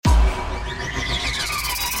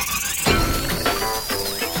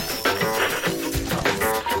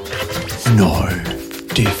Nøj,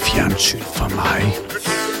 det er fjernsyn for mig.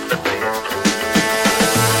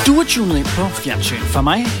 Du er tunet ind på Fjernsyn for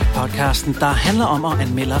mig, podcasten, der handler om at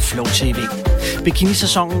anmelde Flow TV.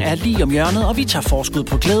 Bikini-sæsonen er lige om hjørnet, og vi tager forskud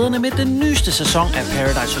på glæderne med den nyeste sæson af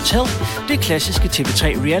Paradise Hotel. Det klassiske TV3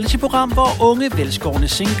 reality-program, hvor unge, velskårne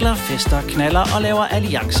singler fester, knaller og laver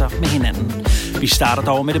alliancer med hinanden. Vi starter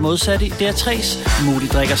dog med det modsatte i DR3's Moody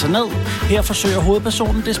drikker sig ned. Her forsøger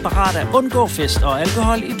hovedpersonen desperat at undgå fest og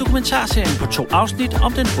alkohol i dokumentarserien på 2 afsnit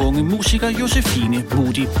om den unge musiker Josefine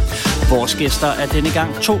Moody. Vores gæster er denne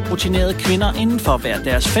gang 2 rutinerede kvinder inden for hver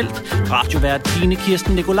deres felt. Radiovært Line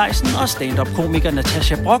Kirsten Nikolajsen og stand-up-komiker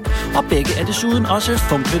Natasha Brock, og begge er desuden også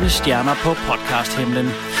funklende stjerner på podcasthimlen.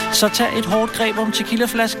 Så tag et hårdt greb om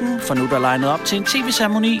tequilaflasken, for nu er der legnet op til en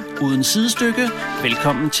tv-ceremoni uden sidestykke.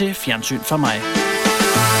 Velkommen til Fjernsyn for mig.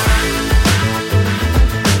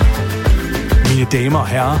 Mine damer og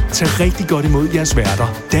herrer, tag rigtig godt imod jeres værter,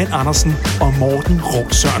 Dan Andersen og Morten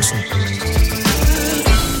Råk Sørensen.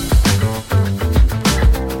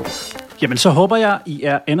 Jamen, så håber jeg, I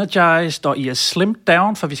er energized, og I er slimmed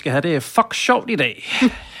down, for vi skal have det sjovt i dag.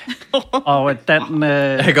 Og Dan...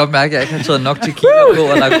 Jeg kan godt mærke, at jeg ikke har taget nok tequila på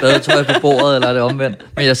og lagt badetøj på bordet, eller er det omvendt.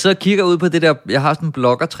 Men jeg sidder og kigger ud på det der... Jeg har sådan en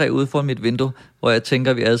bloggertræ ude foran mit vindue, hvor jeg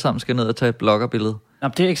tænker, at vi alle sammen skal ned og tage et bloggerbillede. Nå,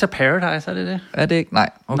 det er ikke så Paradise, er det det? Er det ikke? Nej,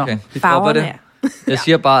 okay. Vi dropper det. Jeg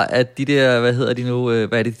siger bare, at de der... Hvad hedder de nu?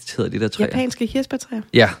 Hvad er det, de hedder, de der træer? Japanske kirsebærtræer.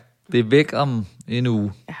 Ja, det er væk om en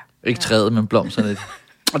uge. Ja. Ikke træet, men blomsterne.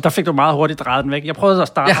 Og der fik du meget hurtigt drejet den væk. Jeg prøvede at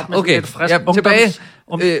starte op med sådan lidt frisk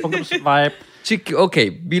ungdoms-vibe.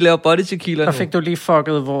 Okay, vi laver body tequila nu. Der fik du lige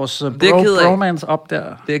fucket vores bromance op der. Det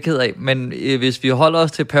er jeg ked af. Men hvis vi holder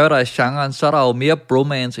os til Paradise-genren, så er der jo mere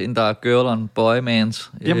bromance, end der er girl on boy-mance.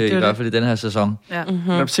 I hvert fald i den her sæson. Ja.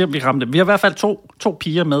 Lad os se, om vi ramte. Vi har i hvert fald to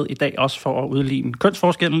piger med i dag, også for at udligne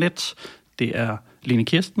kønsforskellen lidt. Det er Line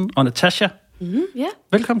Kirsten og Natasha. Ja.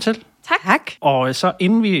 Velkommen til. Tak. Og så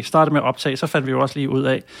inden vi startede med at optage, så fandt vi jo også lige ud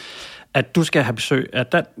af, at du skal have besøg af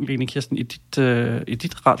Dan, Line Kirsten, i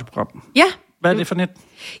dit radioprogram. Ja. Hvad er det for net?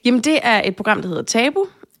 Jamen, det er et program, der hedder Tabu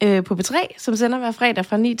på P3, som sender hver fredag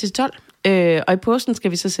fra 9 til 12. Og i posten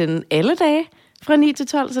skal vi så sende alle dage fra 9 til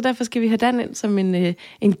 12, så derfor skal vi have Dan ind som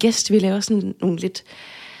en gæst. Vi laver sådan nogle lidt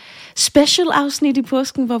special afsnit i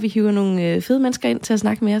påsken, hvor vi hiver nogle fede mennesker ind til at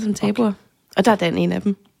snakke med jer som tabuer. Okay. Og der er Dan en af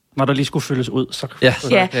dem. Når der lige skulle fyldes ud, så... Ja,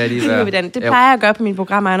 det plejer jeg at gøre på mine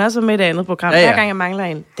programmer. Han er også med i det andet program. Hver gang jeg mangler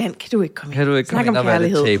en. Dan, kan du ikke komme ind? Kan du ikke komme ind og være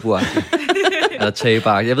lidt tabuagtig? Eller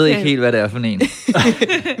tabuagtig. Jeg ved ikke helt, hvad det er for en.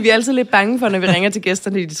 Vi er altid lidt bange for, når vi ringer til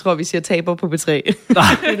gæsterne, de tror, vi siger taber på B3. Vil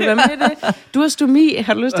du være med i det? Du har stomi.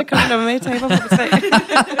 Har du lyst til at komme med i taber på B3?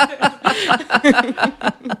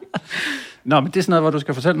 Nå, men det er sådan noget, hvor du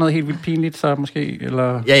skal fortælle noget helt vildt pinligt, så måske,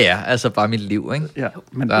 eller... Ja, altså bare mit liv, ikke? Ja,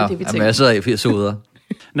 men der er masser af episoder.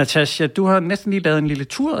 Natasha, du har næsten lige lavet en lille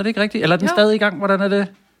tur, er det ikke rigtigt? Eller er den stadig i gang? Hvordan er det?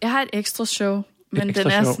 Jeg har et ekstra show, men den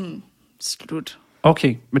er sådan slut.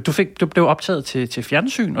 Okay, men du blev optaget til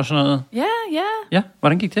fjernsyn og sådan noget? Ja. Ja,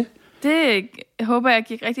 hvordan gik det? Det håber jeg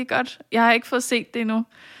gik rigtig godt. Jeg har ikke fået set det endnu.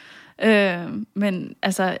 Men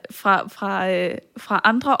altså, fra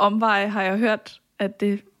andre omveje har jeg hørt, at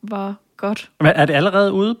det var godt. Men er det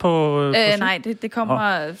allerede ude på nej, det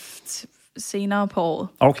kommer senere på året.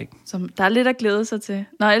 Okay. Så der er lidt at glæde sig til.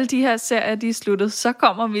 Når alle de her serier de er sluttet, så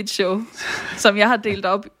kommer mit show, som jeg har delt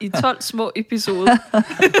op i 12 små episoder.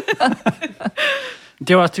 Det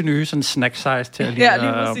er jo også de nye sådan snack size til at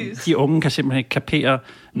lige de unge kan simpelthen ikke kapere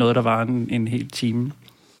noget, der var en hel time.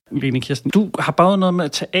 Line Kirsten, du har bare noget med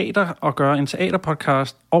teater at gøre, en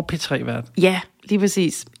teaterpodcast og P3-vært. Ja, lige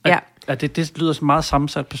præcis. Ja. Det lyder som meget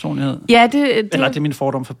sammensat personlighed. Ja, eller er det min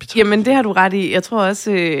fordom for P3? Jamen, det har du ret i. Jeg tror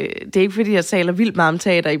også, det er ikke fordi, jeg taler vildt meget om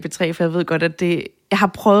teater i P3, for jeg ved godt, at jeg har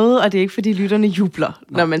prøvet, og det er ikke fordi lytterne jubler,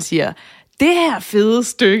 når man siger, det her fede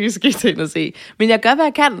stykke skal I tage ind og se. Men jeg gør, hvad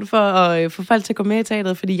jeg kan for at få folk til at gå med i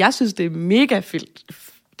teateret, fordi jeg synes, det er mega fedt.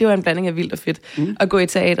 Det var en blanding af vildt og fedt at gå i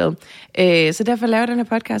teateret. Så derfor laver jeg den her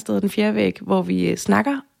podcast, der hedder Den Fjerde Væg, hvor vi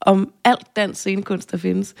snakker om alt dans scenekunst, der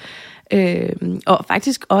findes. Og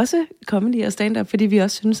faktisk også comedy og stand-up, fordi vi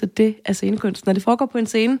også synes, at det er scenekunst. Når det foregår på en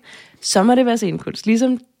scene, så må det være scenekunst.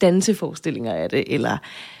 Ligesom danseforestillinger af det, eller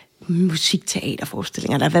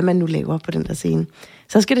musikteaterforestillinger, eller hvad man nu laver på den der scene.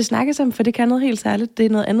 Så skal det snakkes om, for det kan noget helt særligt. Det er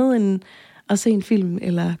noget andet end at se en film,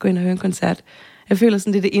 eller gå ind og høre en koncert. Jeg føler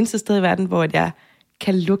sådan, det er det eneste sted i verden, hvor jeg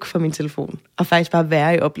kan lukke for min telefon, og faktisk bare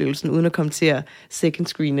være i oplevelsen, uden at komme til at second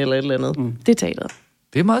screen eller et eller andet. Det er teateret.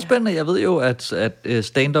 Det er meget spændende. Jeg ved jo, at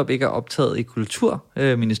stand-up ikke er optaget i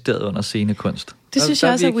Kulturministeriet under scenekunst. Det synes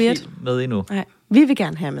jeg også er weird. Med endnu. Nej, vi vil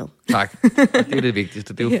gerne have med. Tak. Det er det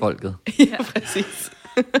vigtigste. Det er jo folket. Ja, præcis.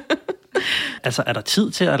 Altså, er der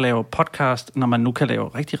tid til at lave podcast, når man nu kan lave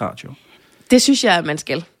rigtig radio? Det synes jeg, at man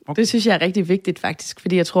skal. Okay. Det synes jeg er rigtig vigtigt, faktisk.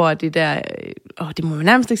 Fordi jeg tror, at det der... det må man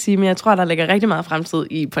nærmest ikke sige, men jeg tror, der ligger rigtig meget fremtid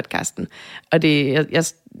i podcasten. Og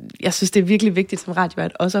jeg synes, det er virkelig vigtigt som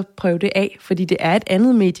radiovært også at prøve det af, fordi det er et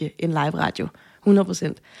andet medie end live radio.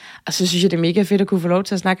 100%. Og så synes jeg, det er mega fedt at kunne få lov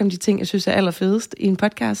til at snakke om de ting, jeg synes er allerfedest i en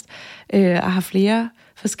podcast. Og have flere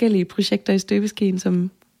forskellige projekter i støbeskeen,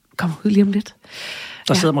 som kommer ud lige om lidt.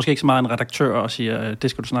 Der sidder måske ikke så meget en redaktør og siger, det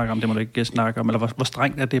skal du snakke om, det må du ikke snakke om. Eller hvor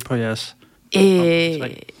strengt er det på jeres...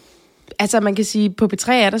 Altså man kan sige, på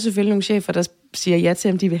P3 er der selvfølgelig nogle chefer, der siger ja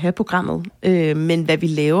til, om de vil have programmet. Men hvad vi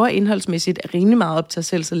laver indholdsmæssigt er rimelig meget op til os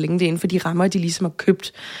selv, så længe det er inden for de rammer, de ligesom har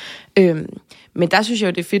købt. Men der synes jeg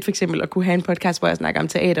jo, det er fedt for eksempel at kunne have en podcast, hvor jeg snakker om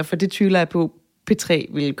teater, for det tvivler jeg på,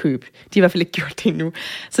 P3 vil købe. De har i hvert fald ikke gjort det endnu.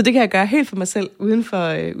 Så det kan jeg gøre helt for mig selv, uden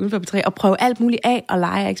for P3, og prøve alt muligt af, og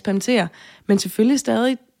lege og eksperimentere. Men selvfølgelig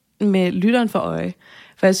stadig med lytteren for øje.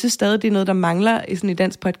 For jeg synes stadig, det er noget, der mangler i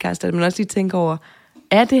dansk podcast, at man også lige tænker over,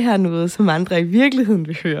 er det her noget, som andre i virkeligheden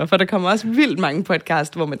vil høre? For der kommer også vildt mange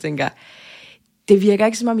podcast, hvor man tænker, det virker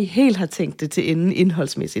ikke, som om I helt har tænkt det til enden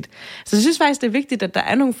indholdsmæssigt. Så jeg synes faktisk, det er vigtigt, at der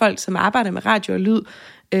er nogle folk, som arbejder med radio og lyd,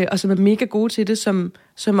 og som er mega gode til det, som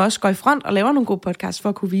også går i front og laver nogle gode podcasts for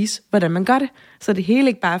at kunne vise, hvordan man gør det. Så det hele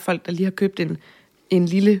ikke bare er folk, der lige har købt en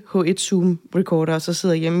lille H1 Zoom recorder, og så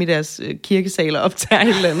sidder hjemme i deres kirkesal og optager et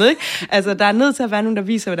eller andet. Ikke? Altså, der er nødt til at være nogen, der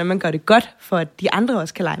viser, hvordan man gør det godt, for at de andre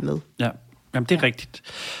også kan lege med. Ja, jamen, det er rigtigt.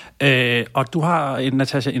 Og du har,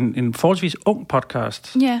 Natasha, en forholdsvis ung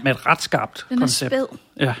podcast med et ret skarpt koncept. Den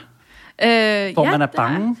er spæd. Hvor man er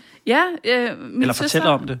bange. Min fortæl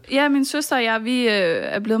om det. Ja, min søster og jeg, vi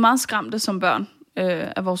er blevet meget skræmte som børn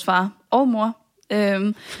af vores far og mor.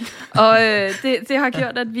 Det har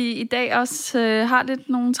gjort, at vi i dag også har lidt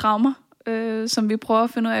nogle traumer, som vi prøver at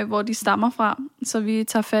finde ud af, hvor de stammer fra. Så vi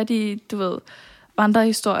tager fat i,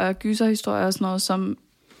 vandrehistorier, gyserhistorier og sådan noget, som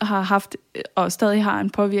har haft og stadig har en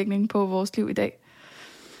påvirkning på vores liv i dag.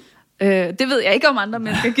 Det ved jeg ikke, om andre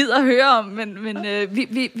mennesker gider at høre om, men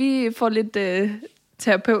vi får lidt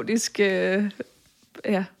terapeutisk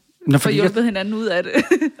får hjulpet hinanden ud af det.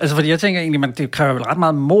 Altså, fordi jeg tænker egentlig, det kræver vel ret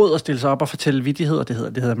meget mod at stille sig op og fortælle vittigheder. Det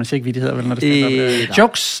hedder man siger ikke vittigheder, vel, når det stiller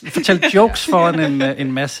jokes. Fortælle jokes foran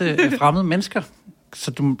en masse fremmede mennesker.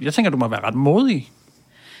 Så jeg tænker, du må være ret modig.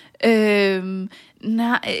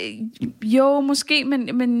 Jo, måske,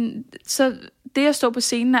 men så det at stå på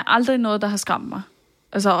scenen er aldrig noget, der har skræmt mig.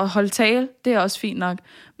 Altså at holde tale, det er også fint nok.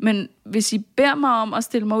 Men hvis I beder mig om at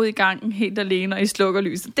stille mig ud i gangen helt alene, og I slukker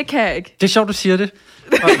lyset, det kan jeg ikke. Det er sjovt, du siger det.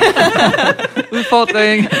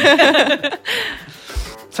 Udfordring.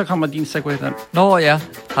 Så kommer din segway den. Nå ja,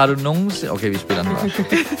 har du nogen... Okay, vi spiller den bare.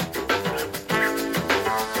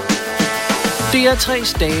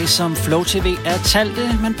 DR3's dage som Flow TV er talte,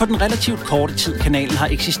 men på den relativt korte tid kanalen har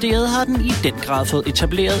eksisteret, har den i den grad fået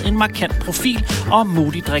etableret en markant profil, og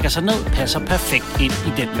Moody drikker sig ned passer perfekt ind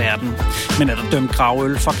i den verden. Men er der dømt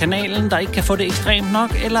gravøl for kanalen, der ikke kan få det ekstremt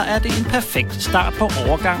nok, eller er det en perfekt start på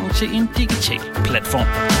overgangen til en digital platform?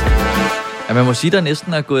 Ja, man må sige, der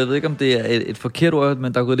næsten er gået, jeg ved ikke, om det er et forkert ord,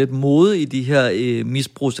 men der er gået lidt mode i de her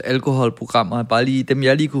misbrugsalkoholprogrammer. Bare lige, dem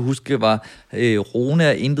jeg lige kunne huske, var Rune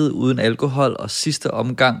er intet uden alkohol, og sidste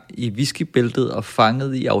omgang i whiskybæltet og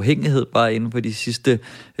fanget i afhængighed bare inden for de sidste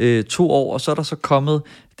 2 år. Og så er der så kommet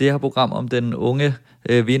det her program om den unge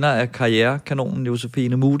vinder af karrierekanonen,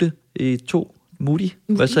 Josefine Mude, i 2. Moody?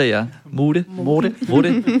 Hvad sagde jeg?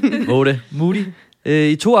 Moody.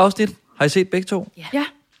 I 2 afsnit. Har I set begge 2? Ja.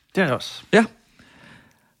 Det er jeg også. Ja.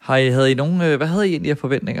 Havde I nogen, hvad havde I egentlig af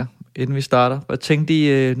forventninger, inden vi starter? Hvad tænkte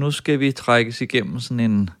I, nu skal vi trækkes igennem sådan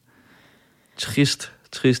en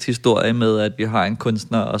trist historie med, at vi har en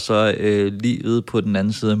kunstner, og så livet på den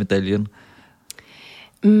anden side af medaljen?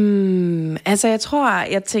 Altså,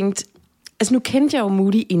 jeg tænkte... Altså, nu kendte jeg jo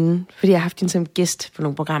Moody inden, fordi jeg har haft hende som gæst på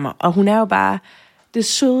nogle programmer, og hun er jo bare det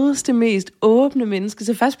sødeste, mest åbne menneske,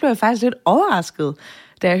 så først blev jeg faktisk lidt overrasket,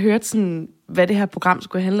 da jeg hørte sådan, hvad det her program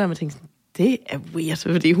skulle handle om, og tænkte sådan, det er weird,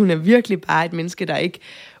 fordi hun er virkelig bare et menneske, der ikke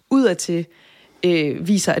udadtil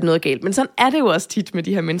viser, at noget er galt. Men sådan er det jo også tit med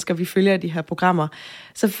de her mennesker, vi følger i de her programmer.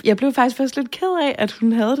 Så jeg blev faktisk først lidt ked af, at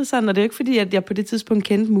hun havde det sådan, og det er ikke fordi, at jeg på det tidspunkt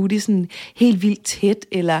kendte Moody sådan helt vildt tæt,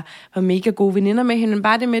 eller var mega gode veninder med hende, men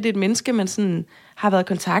bare det med, at det er et menneske, man sådan har været i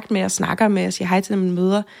kontakt med, og snakker med, og siger hej til, når man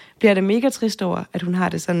møder, bliver det mega trist over, at hun har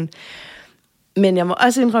det sådan. Men jeg må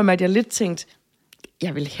også indrømme, at jeg lidt tænkte,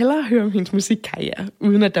 jeg vil hellere høre om hendes musikkarriere,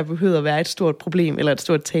 uden at der behøver at være et stort problem, eller et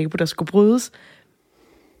stort tabu, der skulle brydes.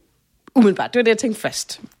 Umiddelbart, det var det, jeg tænkte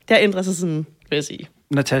først. Det har ændret sig sådan, vil jeg sige.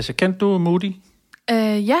 Natasha, kendte du Moody?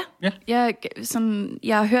 Ja.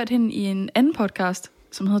 Jeg har hørt hende i en anden podcast,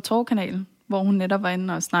 som hedder Torvkanalen, hvor hun netop var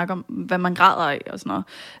inde og snakke om, hvad man græder af og sådan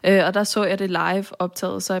noget. Og der så jeg det live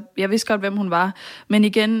optaget, så jeg vidste godt, hvem hun var. Men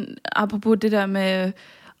igen, apropos det der med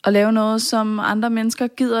at lave noget, som andre mennesker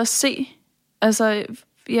gider at se. Altså,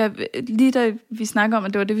 lige da vi snakker om,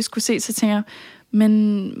 at det var det, vi skulle se, så tænker jeg,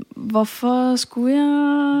 men hvorfor skulle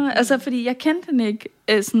jeg? Altså, fordi jeg kendte hende ikke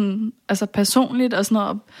sådan, altså personligt og sådan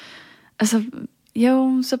noget. Altså,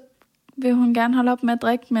 jo, så vil hun gerne holde op med at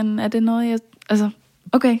drikke, men er det noget, altså,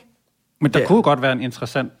 okay. Men der kunne godt være en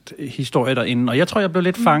interessant historie derinde, og jeg tror, jeg blev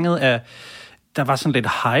lidt fanget af, der var sådan lidt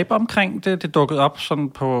hype omkring det. Det dukkede op sådan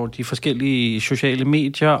på de forskellige sociale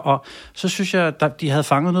medier, og så synes jeg, at de havde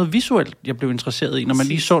fanget noget visuelt, jeg blev interesseret i. Når man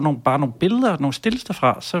lige så bare nogle billeder, nogle stills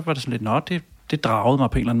derfra, så var det sådan lidt, det dragede mig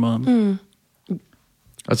på en eller anden måde.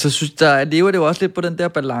 Og så synes der lever det jo også lidt på den der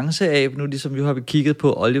balance af, nu ligesom vi har kigget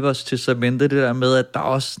på Olivers testamente, det der med, at der er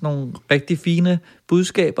også nogle rigtig fine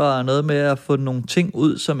budskaber og noget med at få nogle ting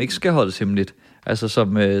ud, som ikke skal holdes hemmeligt. Altså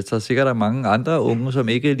som så sikkert der er mange andre unge, som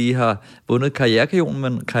ikke lige har vundet karrierekanonen,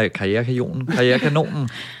 men karrierekanonen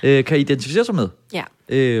kan identificere sig med. Ja.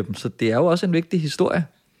 Så det er jo også en vigtig historie.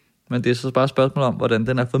 Men det er så bare et spørgsmål om, hvordan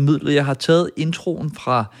den er formidlet. Jeg har taget introen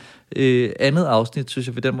fra andet afsnit, synes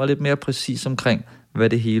jeg, for den var lidt mere præcis omkring, hvad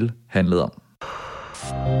det hele handlede om.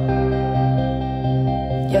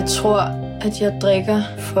 Jeg tror, at jeg drikker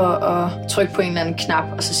for at trykke på en eller anden knap,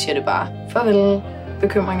 og så siger det bare, farvel,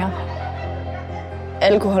 bekymringer.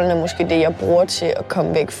 Alkoholen er måske det, jeg bruger til at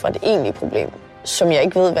komme væk fra det egentlige problem, som jeg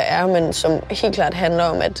ikke ved, hvad er, men som helt klart handler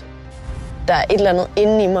om, at der er et eller andet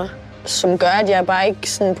inde i mig, som gør, at jeg bare ikke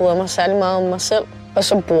sådan bryder mig særlig meget om mig selv. Og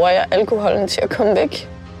så bruger jeg alkoholen til at komme væk.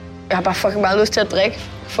 Jeg har bare fucking meget lyst til at drikke,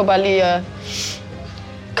 for bare lige at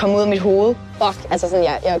komme ud af mit hoved. Fuck, altså sådan,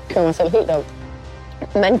 jeg kører mig selv helt op.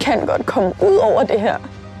 Man kan godt komme ud over det her,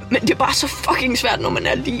 men det er bare så fucking svært, når man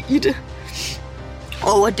er lige i det.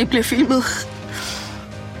 Og at det bliver filmet.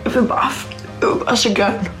 Jeg vil bare så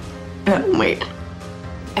gerne være normal.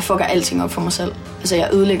 Jeg fucker alting op for mig selv. Altså, jeg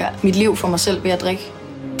ødelægger mit liv for mig selv ved at drikke.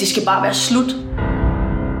 Det skal bare være slut.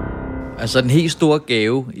 Altså, den helt store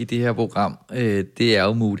gave i det her program, det er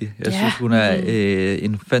jo Moody. Jeg synes, hun er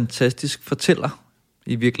en fantastisk fortæller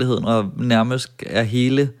i virkeligheden, og nærmest er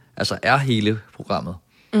hele programmet.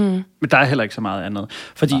 Men der er heller ikke så meget andet.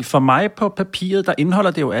 Fordi for mig på papiret, der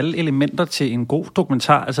indeholder det jo alle elementer til en god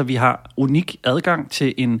dokumentar. Altså, vi har unik adgang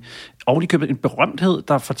til en berømthed,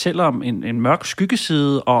 der fortæller om en mørk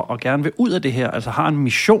skyggeside, og gerne vil ud af det her. Altså, har en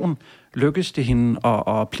mission, lykkes det hende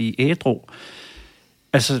at blive ædru.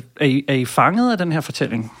 Altså, er I fanget af den her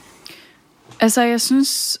fortælling? Altså, jeg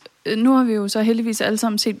synes, nu har vi jo så heldigvis alle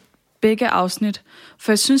sammen set begge afsnit.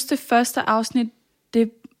 For jeg synes, det første afsnit,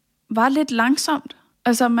 det var lidt langsomt.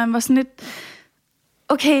 Altså, man var sådan lidt,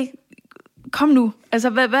 okay, kom nu. Altså,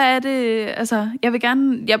 hvad er det? Altså, jeg vil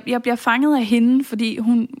gerne, jeg bliver fanget af hende, fordi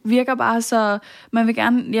hun virker bare så, man vil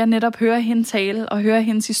gerne netop høre hende tale og høre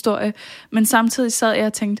hendes historie. Men samtidig sad jeg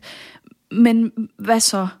og tænkte, men hvad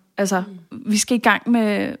så? Altså, vi skal i gang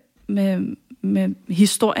med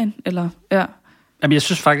historien, eller ja. Jamen, jeg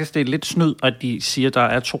synes faktisk, det er lidt snyd, at de siger, at der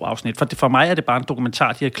er 2 afsnit. For mig er det bare en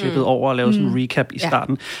dokumentar, de har klippet over og lavet sådan en recap i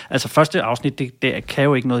starten. Altså, første afsnit, det kan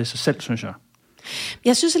jo ikke noget i sig selv, synes jeg.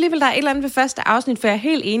 Jeg synes alligevel, der er et eller andet ved første afsnit, for jeg er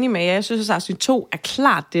helt enig med jer. Jeg synes, at afsnit 2 er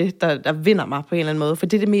klart det, der vinder mig på en eller anden måde, for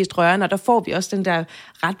det er det mest rørende, og der får vi også den der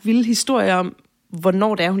ret vilde historie om,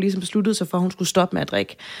 hvornår det er, hun ligesom besluttede sig for, at hun skulle stoppe med at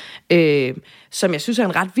drikke. Som jeg synes er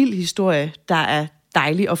en ret vild historie, der er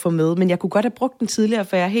dejlig at få med, men jeg kunne godt have brugt den tidligere,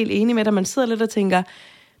 for jeg er helt enig med dig. Man sidder lidt og tænker,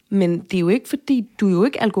 men det er jo ikke, fordi du er jo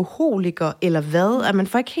ikke alkoholiker, eller hvad? At man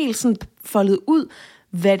får ikke helt sådan foldet ud,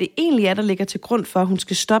 hvad det egentlig er, der ligger til grund for, at hun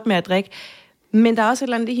skal stoppe med at drikke. Men der er også et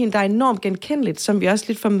eller andet i hende, der er enormt genkendeligt, som vi også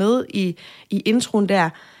lidt får med i introen der.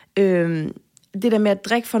 Det der med at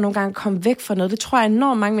drikke for nogle gange komme væk fra noget, det tror jeg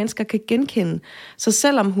enormt mange mennesker kan genkende. Så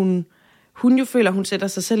selvom hun jo føler, at hun sætter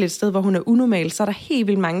sig selv et sted, hvor hun er unormal, så er der helt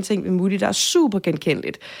vildt mange ting ved Moody, der er super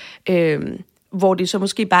genkendeligt. Hvor det så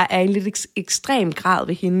måske bare er en lidt ekstrem grad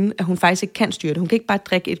ved hende, at hun faktisk ikke kan styre det. Hun kan ikke bare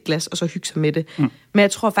drikke et glas, og så hygge sig med det. Men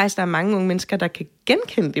jeg tror faktisk, der er mange unge mennesker, der kan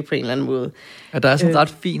genkende det på en eller anden måde. Ja, der er sådan et ret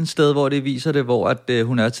fint sted, hvor det viser det, hvor at,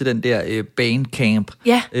 hun er til den der bandcamp.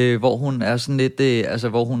 Ja. Hvor hun er sådan lidt,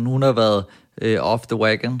 hvor hun har været off the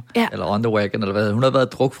wagon, eller on the wagon, eller hvad. Hun har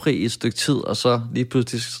været drukfri i et stykke tid, og så lige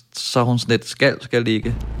pludselig, så er hun sådan lidt, skal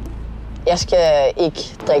ligge. Jeg skal ikke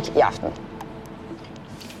drikke i aften.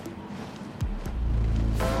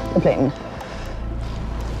 Det er planen.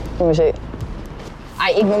 Nu må vi se. Ej,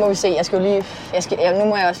 ikke nu må vi se. Jeg skal jo lige... nu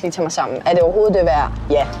må jeg også lige tage mig sammen. Er det overhovedet det værd?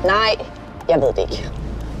 Ja. Nej. Jeg ved det ikke.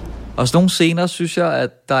 Og sådan nogle scener, synes jeg,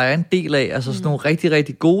 at der er en del af, altså sådan nogle rigtig,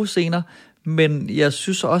 rigtig gode scener, Men jeg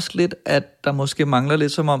synes også lidt, at der måske mangler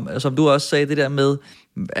lidt, som du også sagde, det der med,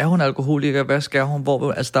 er hun alkoholiker, hvad skal hun,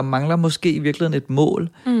 hvor, altså der mangler måske i virkeligheden et mål,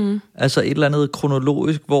 altså et eller andet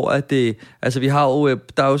kronologisk, hvor at det, altså vi har jo,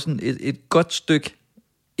 der er jo sådan et godt stykke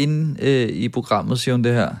inde i programmet, siger hun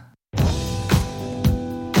det her.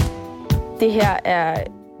 Det her er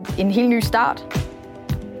en helt ny start.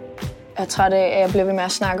 Jeg er træt af, at jeg bliver ved med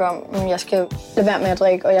at snakke om, at jeg skal lade være med at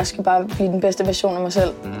drikke, og jeg skal bare blive den bedste version af mig selv.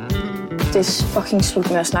 Det er fucking slut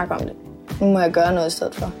med at snakke om det. Nu må jeg gøre noget i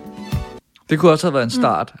stedet for. Det kunne også have været en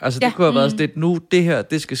start. Altså det kunne have været sådan, nu det her,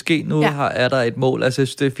 det skal ske, nu er der et mål. Altså jeg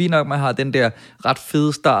synes, det er fint nok, at man har den der ret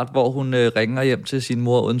fede start, hvor hun ringer hjem til sin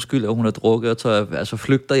mor, undskyld, at hun har drukket, og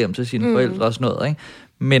flygter hjem til sine forældre og sådan noget,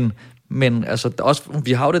 ikke? Men altså også,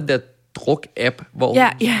 vi har jo den der druk-app, hvor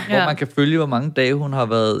man kan følge, hvor mange dage hun har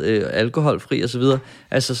været alkoholfri og så videre.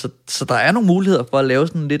 Altså, så der er nogle muligheder for at lave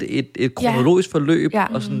sådan lidt et kronologisk forløb,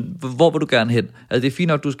 og sådan, hvor vil du gerne hen? Altså, det er fint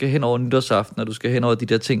nok, at du skal hen over nytårsaften, og du skal hen over de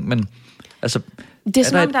der ting, men altså, det er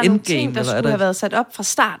som om, der er nogle ting, der skulle have været sat op fra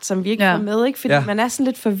start, som vi ikke var med, ikke? Fordi man er sådan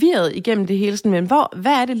lidt forvirret igennem det hele, sådan, men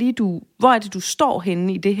hvor er det du står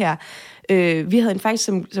henne i det her? Vi havde faktisk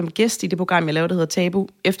som gæst i det program, jeg lavede, der hedder Tabu,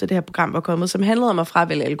 efter det her program var kommet, som handlede om at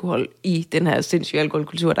fravælge alkohol i den her sindssyge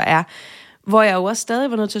alkoholkultur, der er. Hvor jeg jo også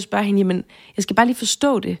stadig var nødt til at spørge hende, jamen, jeg skal bare lige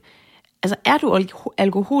forstå det. Altså, er du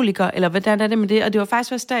alkoholiker, eller hvordan er det med det? Og det var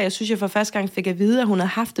faktisk også der, jeg synes, jeg for første gang fik at vide, at hun havde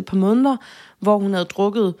haft et par måneder, hvor hun havde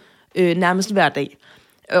drukket nærmest hver dag.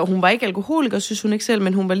 Hun var ikke alkoholiker, synes hun ikke selv,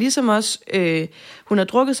 men hun var ligesom også, hun havde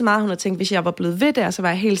drukket så meget, hun havde tænkt, hvis jeg var blevet ved der, så var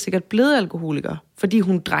jeg helt sikkert blevet alkoholiker, fordi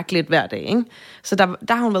hun drak lidt hver dag, ikke? Så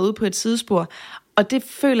der har hun været ude på et sidespor, og det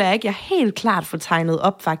føler jeg ikke, jeg helt klart får tegnet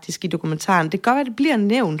op faktisk i dokumentaren. Det kan godt være, det bliver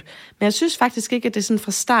nævnt, men jeg synes faktisk ikke, at det sådan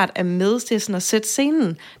fra start er med til sådan at sætte scenen.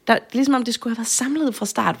 Det er ligesom om, det skulle have været samlet fra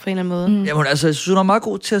start på en eller anden måde. Jamen altså, jeg synes, hun er meget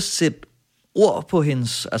god til at sætte ord på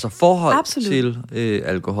hendes forhold til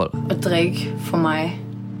alkohol. At drikke for mig,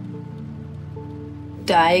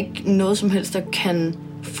 der er ikke noget som helst, der kan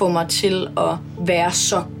få mig til at være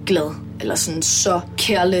så glad, eller sådan så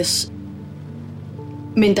careless.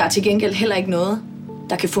 Men der er til gengæld heller ikke noget,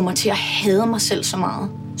 der kan få mig til at hade mig selv så meget,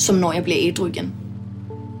 som når jeg bliver ædru igen.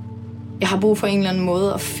 Jeg har brug for en eller anden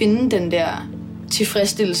måde at finde den der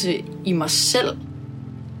tilfredsstillelse i mig selv,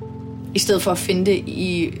 i stedet for at finde det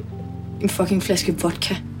i en fucking flaske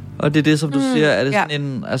vodka. Og det er det, som du siger, er det sådan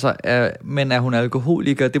en, men er hun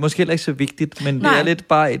alkoholiker? Det er måske heller ikke så vigtigt, men det er lidt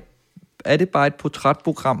bare det bare et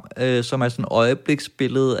portrætprogram, som er sådan et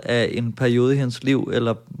øjebliksbillede af en periode i hendes liv,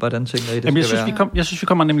 eller hvordan tænker I, det Jamen, skal være? Jeg synes, vi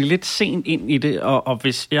kommer nemlig lidt sent ind i det, og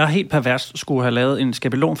hvis jeg helt perverst skulle have lavet en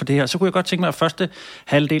skabelon for det her, så kunne jeg godt tænke mig, at første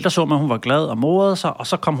halvdel, der så man, at hun var glad og morede sig, og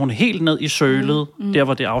så kom hun helt ned i sølet, der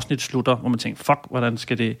hvor det afsnit slutter, hvor man tænker, fuck, hvordan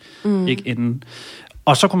skal det ikke ende?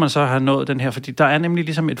 Og så kunne man så have nået den her, fordi der er nemlig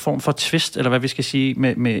ligesom et form for twist, eller hvad vi skal sige,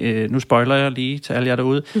 med nu spoiler jeg lige til alle jer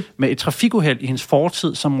derude, med et trafikuheld i hendes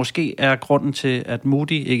fortid, som måske er grunden til, at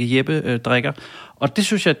Moody, ikke Jeppe, drikker. Og det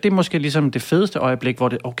synes jeg, det er måske ligesom det fedeste øjeblik, hvor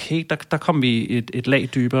det, okay, der kom vi et lag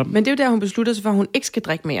dybere. Men det er jo der, hun beslutter sig for, at hun ikke skal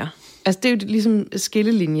drikke mere. Altså, det er jo ligesom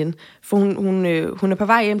skillelinjen. For hun er på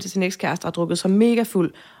vej hjem til sin ekskæreste og har drukket sig mega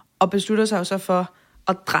fuld, og beslutter sig jo så for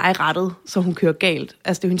at dreje rettet, så hun kører galt.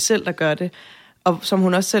 Altså, det er jo hende selv, der gør det. Og som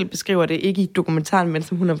hun også selv beskriver det, ikke i dokumentaren, men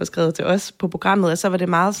som hun har beskrevet til os på programmet, så var det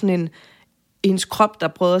meget sådan hendes krop, der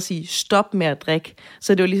prøvede at sige, stop med at drikke.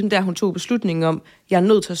 Så det var ligesom der, hun tog beslutningen om, jeg er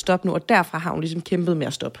nødt til at stoppe nu, og derfra har hun ligesom kæmpet med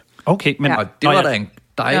at stoppe. Okay, men... Og det var da en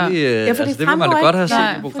dejlig... det vil man da godt have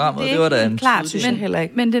set i programmet. Det var da en klart, synes jeg heller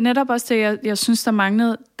ikke. Men det er netop også det, jeg synes,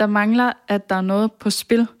 der mangler, at der er noget på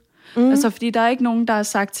spil. Altså, fordi der er ikke nogen, der har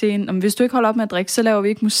sagt til hende, hvis du ikke holder op med at drikke, så laver vi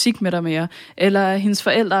ikke musik med dig mere. Eller hendes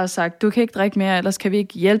forældre har sagt, du kan ikke drikke mere, ellers kan vi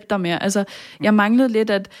ikke hjælpe dig mere. Altså, jeg manglede lidt,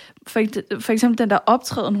 at for eksempel den der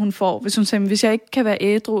optræden, hun får, hvis hun siger, hvis jeg ikke kan være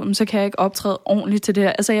ædru, så kan jeg ikke optræde ordentligt til det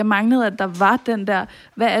her. Altså, jeg manglede, at der var den der,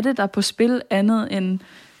 hvad er det, der er på spil andet end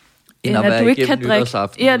at du ikke kan drikke.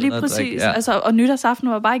 Ja, lige præcis. Ja. Altså, og nytårsaften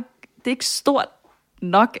var bare ikke, det er ikke stort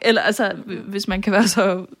nok, eller altså, hvis man kan være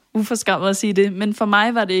så uforskammet at sige det, men for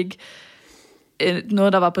mig var det ikke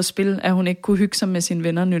noget, der var på spil, at hun ikke kunne hygge sig med sine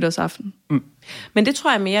venner nytårsaften. Men det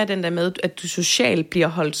tror jeg mere er den der med, at du socialt bliver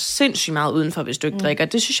holdt sindssygt meget udenfor, hvis du ikke drikker.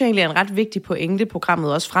 Det synes jeg egentlig er en ret vigtig pointe,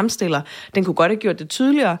 programmet også fremstiller. Den kunne godt have gjort det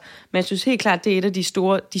tydeligere, men jeg synes helt klart, det er et af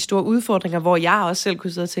de store udfordringer, hvor jeg også selv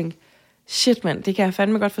kunne sidde og tænke, shit mand, det kan jeg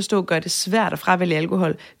fandme godt forstå, gør det svært at fravælge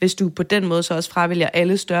alkohol, hvis du på den måde så også fravælger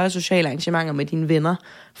alle større sociale arrangementer med dine venner,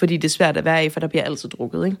 fordi det er svært at være i, for der bliver altid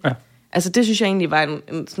drukket, ikke? Ja. Altså det synes jeg egentlig var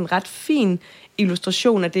en sådan ret fin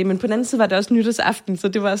illustration af det, men på den anden side var det også nytårsaften, så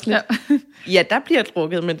det var sådan lidt, ja der bliver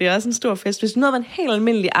drukket, men det er også en stor fest. Hvis noget var en helt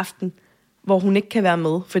almindelig aften, hvor hun ikke kan være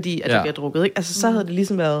med, fordi at der bliver drukket. Ikke? Altså, så havde det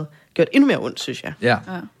ligesom været gjort endnu mere ondt, synes jeg. Ja.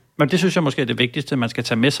 Men det synes jeg måske er det vigtigste, man skal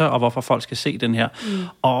tage med sig, og hvorfor folk skal se den her.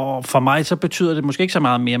 Og for mig så betyder det måske ikke så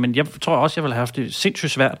meget mere, men jeg tror også, jeg ville have haft det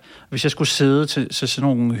sindssygt svært, hvis jeg skulle sidde til sådan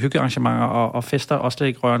nogle hyggearrangementer og fester, og slet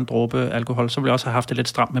ikke røre en dråbe alkohol, så ville jeg også have haft det lidt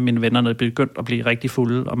stramt med mine venner, når det begyndte at blive rigtig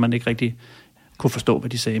fulde, og man ikke rigtig kunne forstå, hvad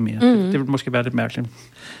de sagde mere. Det ville måske være lidt mærkeligt.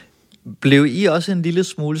 Blev I også en lille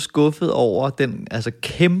smule skuffet over den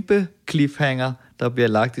kæmpe cliffhanger, der bliver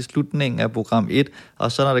lagt i slutningen af program 1,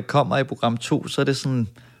 og så når det kommer i program 2, så er det sådan...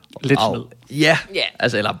 Lidt snød. Ja,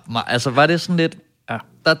 altså var det sådan lidt... Ja.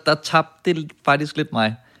 Der tabte det faktisk lidt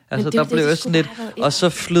mig. Altså der blev det sådan lidt... Og så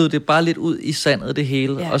flød det bare lidt ud i sandet det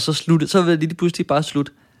hele, og så sluttede... Så var det lige pludselig bare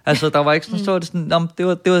slut. Altså der var ikke sådan... Så var det sådan... det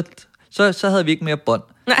var så havde vi ikke mere bånd.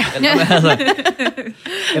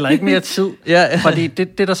 Eller ikke mere tid. Fordi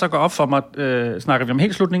det, der så går op for mig, snakker vi om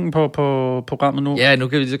helt slutningen på programmet nu. Ja, nu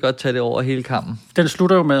kan vi så godt tage det over hele kampen. Den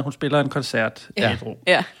slutter jo med, at hun spiller en koncert i et rum.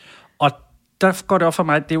 Ja. Og der går det op for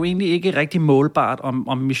mig, at det er jo egentlig ikke rigtig målbart,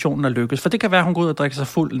 om missionen er lykkes. For det kan være, at hun går ud og drikker sig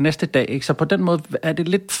fuld næste dag. Ikke? Så på den måde er det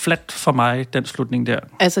lidt flat for mig, den slutning der.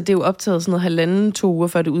 Altså, det er jo optaget sådan noget 1,5-2 uger,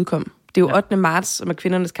 før det udkom. Det er jo 8. marts, med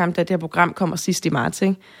kvindernes kamp, da det her program kommer sidst i marts,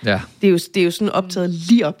 ikke? Ja. Det er jo sådan optaget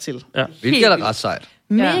lige op til. Ja. Hvilket er ret sejt.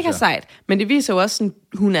 Mega sejt. Men det viser jo også, sådan,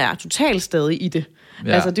 hun er totalt stadig i det.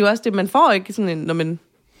 Ja. Altså, det er jo også det, man får ikke sådan en, når man...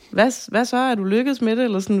 Hvad så? Er du lykkedes med det?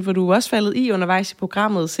 Eller sådan, for du er også faldet i undervejs i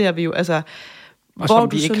programmet, ser vi jo, altså... Og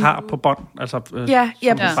som vi ikke har på bånd, altså, som vi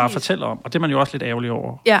bare fortæller om. Og det er man jo også lidt ærgerlig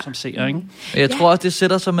over, som seer, ikke? Jeg tror også, det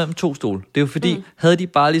sætter sig mellem to stole. Det er jo fordi, havde de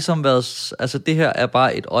bare ligesom været... Altså, det her er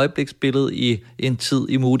bare et øjebliksbillede i en tid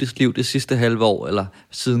i Moody's liv, det sidste halve år, eller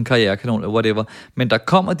siden karrierekanon, eller whatever. Men der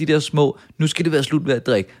kommer de der små, nu skal det være slut ved at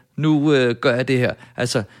drikke. Nu gør jeg det her.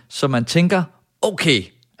 Altså, så man tænker, okay,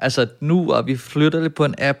 altså nu og vi flytter det på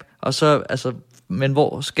en app, og så, altså, men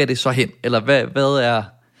hvor skal det så hen? Eller hvad er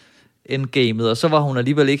endgamet? Og så var hun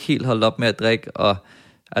alligevel ikke helt holdt op med at drikke, og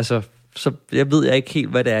altså, så jeg ved ikke helt,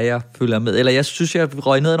 hvad det er, jeg følger med. Eller jeg synes, jeg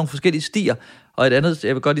røg ned ad nogle forskellige stier, og et andet,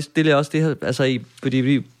 jeg vil godt stille også det her, altså fordi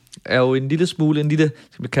vi er jo en lille, skal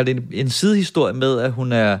vi kalde det en sidehistorie med, at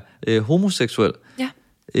hun er homoseksuel.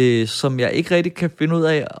 Ja. Som jeg ikke rigtig kan finde ud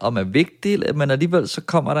af, om er vigtig, men alligevel så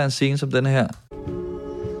kommer der en scene som den her.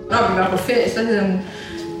 Når vi var på ferie, så hed hun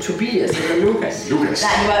Tobias eller Lukas. Nej,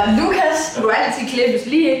 det var Lukas. Du var altid klippes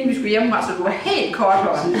lige inden vi skulle hjemmefra, så du var helt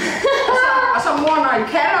korthåndet. og så mor, når I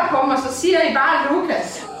kalder på mig, så siger I bare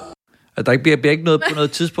Lukas. Der bliver ikke noget på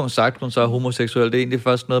noget tidspunkt sagt, hun så er homoseksuel. Det er egentlig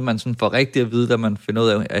først noget, man sådan får rigtigt at vide, da man finder ud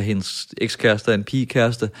af, at hendes ekskæreste er en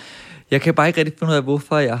pigekæreste. Jeg kan bare ikke rigtig finde ud af,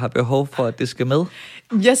 hvorfor jeg har behov for, at det skal med.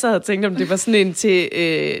 Jeg så havde tænkt, om det var sådan en til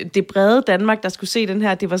det brede Danmark, der skulle se den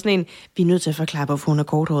her. Det var sådan en, vi er nødt til at forklare, hvorfor hun er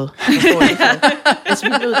korthåret. Altså,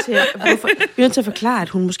 vi er nødt til at forklare, at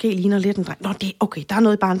hun måske ligner lidt en dreng. Nå, det er okay, der er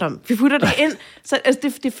noget i barndom. Vi putter det ind. Så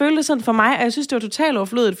altså, det føltes sådan for mig, og jeg synes, det var totalt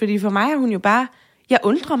overflødigt, fordi for mig er hun jo bare... Jeg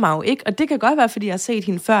undrer mig jo ikke, og det kan godt være, fordi jeg har set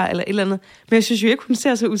hende før, eller et eller andet. Men jeg synes jo ikke, hun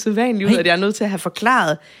ser så usædvanlig ud, at jeg er nødt til at have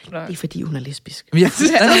forklaret. Det er fordi, hun er lesbisk. Ja,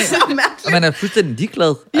 man er fuldstændig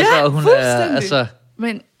ligeglad. Ja, hun fuldstændig.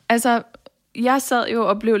 Men altså, jeg sad jo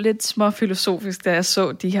og blev lidt småfilosofisk, da jeg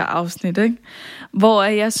så de her afsnit, ikke? Hvor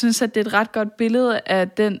jeg synes, at det er et ret godt billede af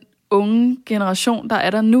den unge generation, der er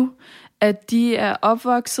der nu. At de er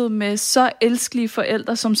opvokset med så elskelige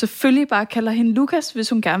forældre, som selvfølgelig bare kalder hende Lukas, hvis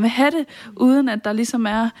hun gerne vil have det, uden at der ligesom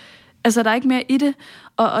er... Altså, der er ikke mere i det.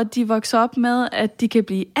 Og de vokser op med, at de kan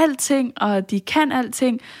blive alting, og de kan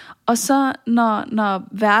alting. Og så, når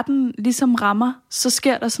verden ligesom rammer, så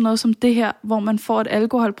sker der sådan noget som det her, hvor man får et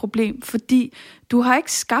alkoholproblem, fordi du har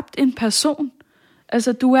ikke skabt en person.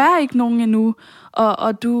 Altså, du er ikke nogen endnu,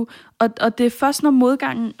 og det er først, når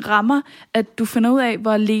modgangen rammer, at du finder ud af,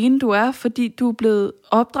 hvor alene du er, fordi du er blevet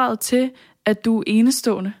opdraget til, at du er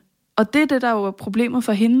enestående. Og det er det, der jo er problemet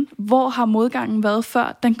for hende. Hvor har modgangen været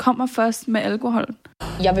før? Den kommer først med alkohol.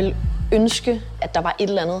 Jeg vil ønske, at der var et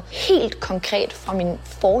eller andet helt konkret fra min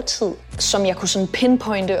fortid, som jeg kunne sådan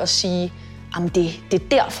pinpointe og sige, jamen det er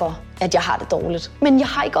derfor, at jeg har det dårligt. Men jeg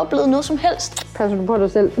har ikke oplevet noget som helst. Passer du på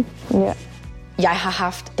dig selv? Ja. Jeg har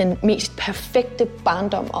haft den mest perfekte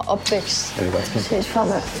barndom og opvækst. Det er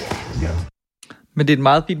godt. Men det er en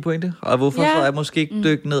meget fin pointe, og hvorfor så er jeg måske ikke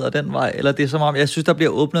dykket ned ad den vej? Eller det er som om, jeg synes, der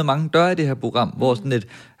bliver åbnet mange døre i det her program, hvor sådan et,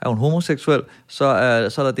 er hun homoseksuel, så er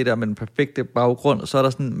der det der med den perfekte baggrund, og så er der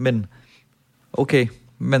sådan, men okay,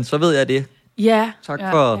 men så ved jeg det. Ja. Tak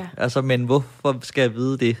for, altså, men hvorfor skal jeg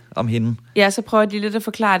vide det om hende? Ja, så prøver de lidt at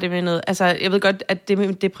forklare det med noget. Altså, jeg ved godt, at det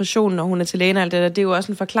med depression, når hun er til lægen og alt det der, det er jo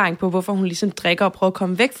også en forklaring på, hvorfor hun ligesom drikker og prøver at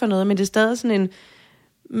komme væk fra noget, men det er stadig sådan en,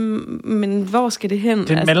 men hvor skal det hen?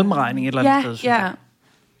 Det er en mellemregning et eller andet sted.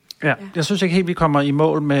 Ja, jeg synes ikke helt, vi kommer i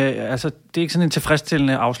mål med... Altså, det er ikke sådan en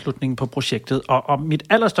tilfredsstillende afslutning på projektet. Og mit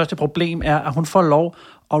allerstørste problem er, at hun får lov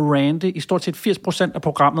at rante i stort set 80% af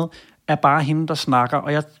programmet er bare hende, der snakker.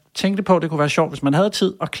 Og jeg tænkte på, at det kunne være sjovt, hvis man havde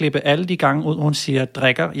tid at klippe alle de gange ud, hun siger, jeg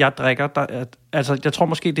drikker. Altså, jeg tror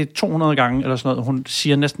måske, det er 200 gange eller sådan noget, hun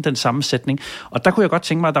siger næsten den samme sætning. Og der kunne jeg godt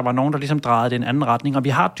tænke mig, at der var nogen, der ligesom drejede det i en anden retning. Og vi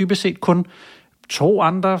har dybest set kun 2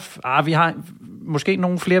 andre... vi har måske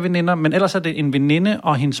nogle flere veninder, men ellers er det en veninde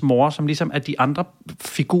og hendes mor, som ligesom er de andre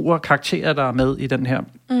figurer, karakterer, der er med i den her.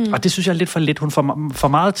 Og det synes jeg er lidt for lidt. Hun får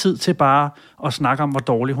meget tid til bare at snakke om, hvor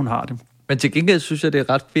dårligt hun har det. Men til gengæld synes jeg, det er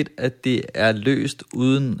ret fedt, at det er løst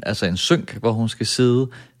uden en synk, hvor hun skal sidde.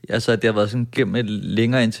 Altså, at det har været sådan gennem et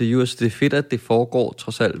længere interview, så det er fedt, at det foregår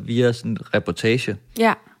trods alt via sådan en reportage.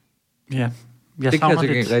 Ja. Ja. Det kan jeg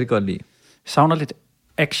rigtig godt lide. Savner lidt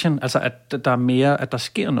action, altså at der er mere, at der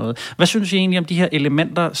sker noget. Hvad synes I egentlig om de her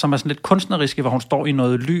elementer, som er sådan lidt kunstneriske, hvor hun står i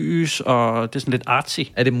noget lys, og det er sådan lidt artsy?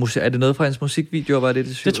 Er det noget fra hendes musikvideoer, var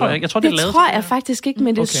det? Det tror jeg ikke. Jeg tror, det tror jeg faktisk ikke,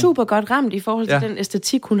 men det er super godt ramt i forhold til den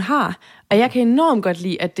æstetik, hun har. Og jeg kan enormt godt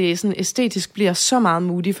lide, at det sådan æstetisk bliver så meget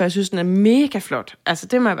Moody, for jeg synes, den er mega flot. Altså,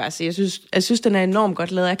 det må jeg bare sige. Jeg synes den er enormt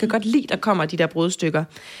godt lavet. Jeg kan godt lide, der kommer de der brudstykker.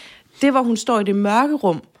 Det, hvor hun står i det mørke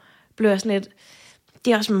rum, bliver sådan lidt...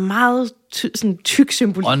 Det er også meget sådan tyk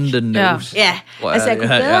symbolik. On the nose. Ja. Altså, jeg kunne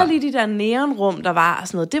bedre lide de der neonrum, der var og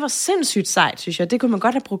sådan noget. Det var sindssygt sejt, synes jeg. Det kunne man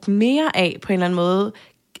godt have brugt mere af på en eller anden måde.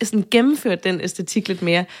 Sådan gennemført den æstetik lidt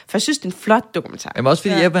mere. For jeg synes, det er en flot dokumentar. Jamen også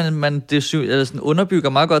fordi, man sådan underbygger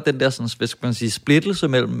meget godt den der sådan, hvad skal man sige, splittelse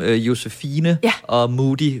mellem Josefine og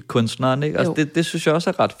Moody-kunstneren. Ikke? Altså, det synes jeg også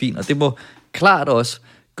er ret fint, og det må klart også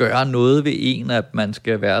gøre noget ved en, at man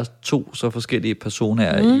skal være 2 så forskellige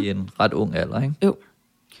personer i en ret ung alder, ikke? Jo.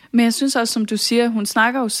 Men jeg synes også, som du siger, hun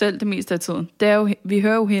snakker jo selv det meste af tiden. Det er jo, vi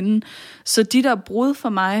hører jo hende. Så de der brud for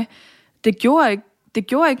mig, det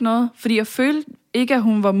gjorde ikke noget, fordi jeg følte ikke, at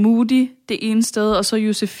hun var Moody det ene sted, og så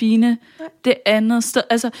Josefine det andet sted.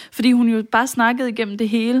 Altså, fordi hun jo bare snakkede igennem det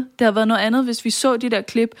hele. Det havde været noget andet, hvis vi så de der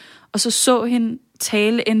klip, og så hende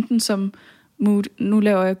tale enten som Moody. Nu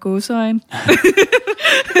laver jeg gåseøjne.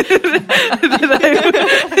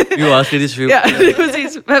 Vi var også lidt i tvivl. Ja, det er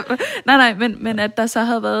præcis. Nej, men at der så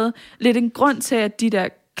havde været lidt en grund til, at de der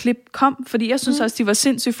klip kom, fordi jeg synes også, de var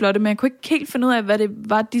sindssygt flotte, men jeg kunne ikke helt finde ud af, hvad det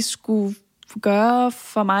var, de skulle gøre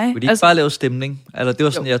for mig. Kunne de ikke bare lave stemning? Altså, det var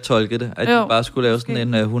sådan, jeg tolkede det. At de bare skulle lave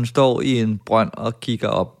sådan en, hun står i en brønd og kigger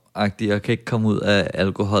op-agtig, og kan ikke komme ud af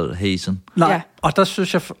alkoholhazen. Nej, og der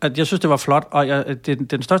synes jeg synes, det var flot, og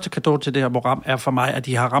den største cadeau til det her program er for mig, at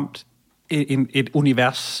de har ramt et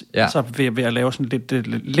univers, altså ved at lave sådan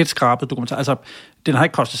lidt skrabet dokumentar. Altså, den har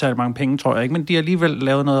ikke kostet særlig mange penge, tror jeg ikke, men de har alligevel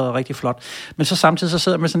lavet noget rigtig flot. Men så samtidig så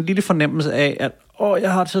sidder jeg med sådan en lille fornemmelse af, at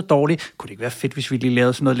jeg har det så dårligt. Kunne det ikke være fedt, hvis vi lige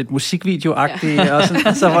lavede sådan noget lidt musikvideo-agtigt, og sådan,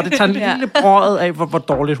 altså, hvor det tager en lille brød af, hvor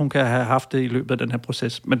dårligt hun kan have haft det i løbet af den her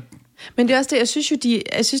proces. Men det er også det,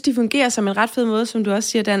 jeg synes, de fungerer som en ret fed måde, som du også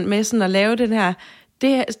siger, Dan, med sådan at lave den her.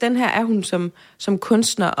 Den her er hun som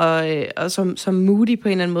kunstner og som Moody på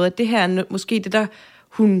en eller anden måde. Det her er måske det, der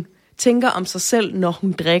hun tænker om sig selv, når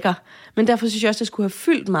hun drikker. Men derfor synes jeg også, det skulle have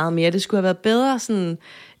fyldt meget mere. Det skulle have været bedre sådan,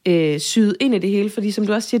 syet ind i det hele, fordi som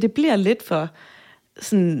du også siger, det bliver lidt for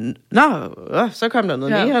sådan, så kom der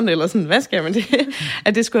noget neon, eller sådan, hvad skal man det?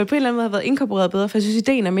 At det skulle på en eller anden måde have været inkorporeret bedre, for jeg synes,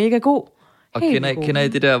 ideen er mega god. Og kender I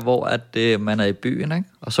det der, hvor at, man er i byen, ikke?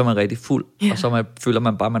 Og så er man rigtig fuld, og så føler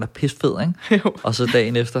man bare, at man er pisfed, ikke? Og så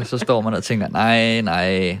dagen efter, så står man og tænker, nej.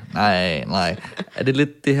 Er det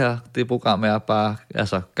lidt det her, det program er bare,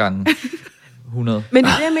 altså gange 100? Men det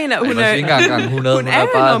jeg mener, hun er ikke gang 100. Hun er jo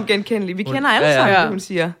enormt genkendelig. Vi kender alle sammen, hvad hun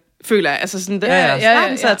siger. Føler jeg. Altså sådan,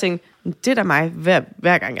 jeg så tænkte, det er da mig,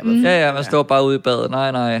 hver gang jeg ved. Ja, man står bare ude i badet.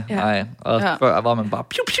 Nej. Og før var man bare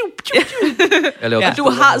piu. Og du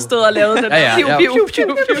har stået og lavet den. Piu.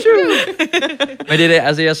 Men det er det,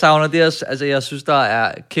 altså jeg savner det, altså jeg synes, der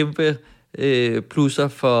er kæmpe plusser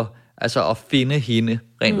for altså at finde hende,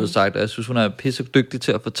 rent udsagt. Jeg synes, hun er pisse dygtig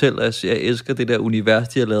til at fortælle, at jeg elsker det der univers,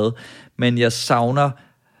 de har lavet. Men jeg savner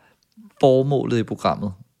formålet i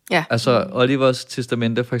programmet. Ja. Altså Olivers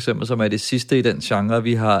Testamente for eksempel, som er det sidste i den genre,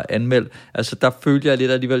 vi har anmeldt. Altså der følte jeg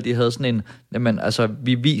lidt alligevel, de havde sådan en, jamen altså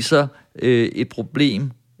vi viser et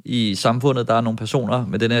problem i samfundet, der er nogle personer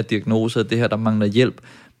med den her diagnose, og det her, der mangler hjælp.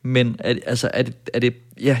 Men er det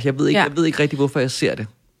jeg ved ikke rigtig, hvorfor jeg ser det.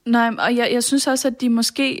 Nej, og jeg synes også, at de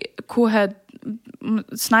måske kunne have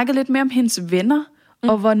snakket lidt mere om hendes venner,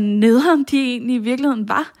 og hvor nederen de egentlig i virkeligheden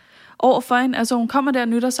var. over for hende. Altså hun kommer der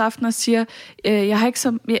nytårsaften og siger,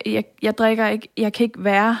 jeg drikker ikke, jeg kan ikke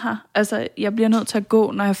være her. Altså jeg bliver nødt til at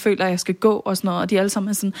gå, når jeg føler, at jeg skal gå og sådan noget. Og de alle sammen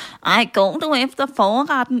er sådan, ej, går du efter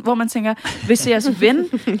forretten? Hvor man tænker, hvis jeres ven,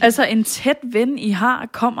 altså en tæt ven I har,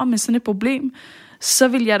 kommer med sådan et problem, så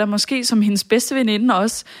vil jeg da måske som hendes bedste veninde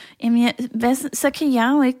også, jamen så kan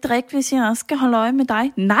jeg jo ikke drikke, hvis jeg også skal holde øje med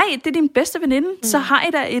dig. Nej, det er din bedste veninde. Så har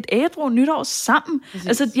I da et ædru nytår sammen. Præcis.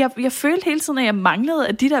 Altså jeg følte hele tiden, at jeg manglede,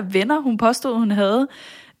 at de der venner, hun påstod, hun havde,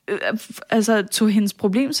 altså tog hendes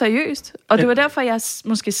problem seriøst. Og det var derfor, jeg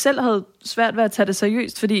måske selv havde svært ved at tage det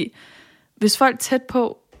seriøst, fordi hvis folk tæt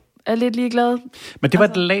på er lidt ligeglade. Men det var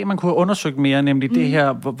et lag, man kunne have undersøgt mere, nemlig det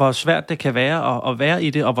her, hvor svært det kan være at være i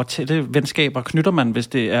det, og hvor tætte venskaber knytter man, hvis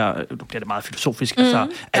det er, nu bliver det meget filosofisk, altså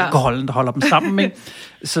alkoholen, der holder dem sammen, ikke?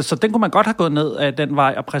 Så den kunne man godt have gået ned af den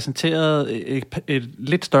vej og præsenteret et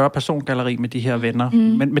lidt større persongalleri med de her venner.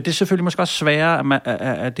 Men det er selvfølgelig måske også sværere,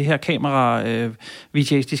 at det her kamera,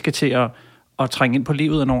 VJ's, de skal til at trænge ind på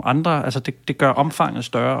livet af nogle andre. Altså det gør omfanget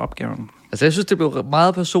større opgaven. Altså jeg synes, det blev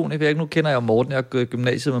meget personligt, for nu kender jeg Morten, jeg har gået i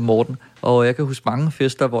gymnasiet med Morten, og jeg kan huske mange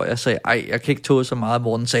fester, hvor jeg sagde, jeg kan ikke tåle så meget,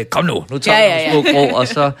 Morten sagde, kom nu tager jeg nogle små grå, og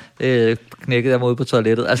så knækkede jeg mig ud på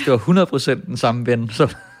toilettet. Altså det var 100% den samme ven.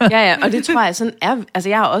 Så. Ja, og det tror jeg sådan er, altså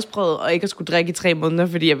jeg har også prøvet at ikke at skulle drikke i 3 måneder,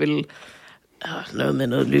 fordi jeg ville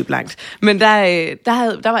noget løb langt. Men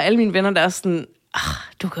der var alle mine venner, der også sådan,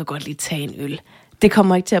 du kan godt lige tage en øl. Det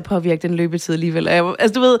kommer ikke til at påvirke den løbetid alligevel.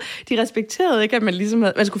 Altså du ved, de respekterede ikke, at man ligesom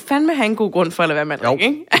havde, man skulle fandme have en god grund for at lade være med at drikke,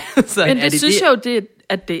 ikke? Altså, men det synes jeg jo,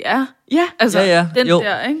 at det er. Ja. Altså, den jo.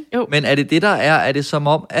 der, ikke? Jo. Men er det der er det som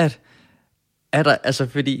om, at er der, altså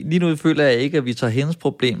fordi lige nu føler jeg ikke, at vi tager hendes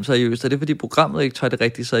problem seriøst. Er det fordi programmet ikke tager det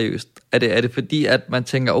rigtig seriøst? Er det fordi, at man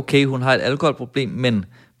tænker, okay, hun har et alkoholproblem, men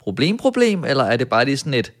problem, eller er det bare lige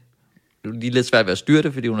sådan et, lige lidt svært ved at styre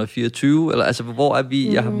det, fordi hun er 24, eller altså, hvor er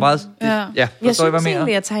vi? Jeg har meget... Jeg synes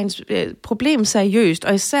egentlig, at tage hendes problem seriøst,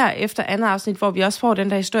 og især efter andet afsnit, hvor vi også får den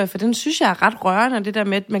der historie, for den synes jeg er ret rørende, det der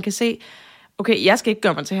med, at man kan se, okay, jeg skal ikke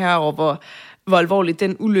gøre mig til herover, hvor alvorligt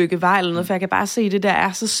den ulykke var, eller noget, for jeg kan bare se, at det der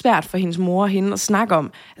er så svært for hendes mor og hende at snakke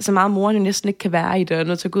om. Altså meget moren jo næsten ikke kan være i det, og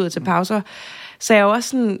nødt til at gå ud og tage pauser. Så jeg er jo også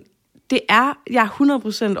sådan... Jeg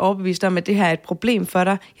er 100% overbevist om, at det her er et problem for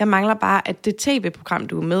dig. Jeg mangler bare, at det tv-program,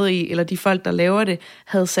 du er med i, eller de folk, der laver det,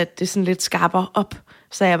 havde sat det sådan lidt skarpere op,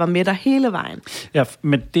 så jeg var med der hele vejen. Ja,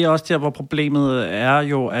 men det er også der, hvor problemet er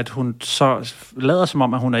jo, at hun så lader som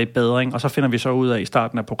om, at hun er i bedring, og så finder vi så ud af i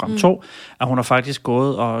starten af program 2, at hun har faktisk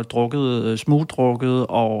gået og drukket, smugdrukket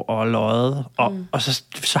og løjet, og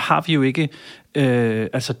så har vi jo ikke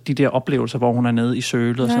altså de der oplevelser, hvor hun er nede i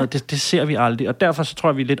sølet og sådan noget. Det ser vi aldrig, og derfor så tror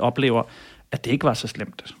jeg, vi lidt oplever, at det ikke var så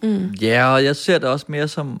slemt. Ja, og jeg ser det også mere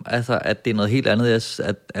som, altså, at det er noget helt andet,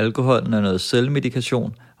 at alkoholen er noget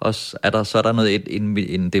selvmedikation, og så er der noget,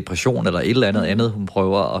 en depression eller et eller andet, hun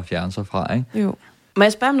prøver at fjerne sig fra, ikke? Jo. Må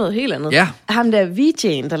jeg spørge om noget helt andet? Ja. Ham der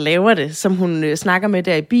VJ'en, der laver det, som hun snakker med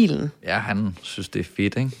der i bilen. Ja, han synes, det er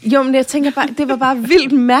fedt, ikke? Jo, men jeg tænker bare, det var bare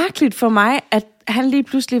vildt mærkeligt for mig, at han lige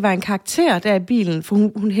pludselig var en karakter der i bilen, for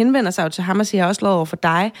hun henvender sig jo til ham og siger, jeg har også lovet over for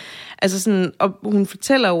dig. Altså sådan, og hun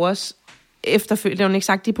fortæller jo også, efterfølgende, det har hun ikke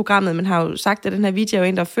sagt i programmet, men har jo sagt, at den her video er jo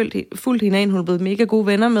en, der har fulgt hende ind, hun er blevet mega gode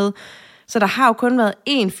venner med. Så der har jo kun været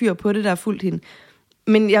én fyr på det, der har fulgt hende.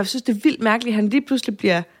 Men jeg synes, det er vildt mærkeligt, at han lige pludselig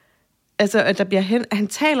bliver... Altså, at der bliver han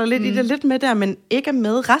taler lidt i det, lidt med der, men ikke er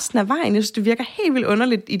med resten af vejen. Jeg synes, det virker helt vildt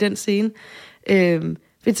underligt i den scene.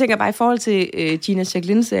 Jeg tænker bare i forhold til Gina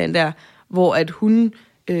Jacqueline-serien der, hvor at hun,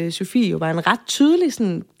 Sofie, jo var en ret tydelig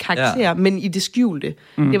sådan, karakter, men i det skjulte.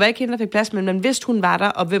 Det var ikke hende, der fik plads, men man vidste, hun var der,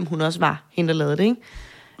 og hvem hun også var, hende, der lavede det,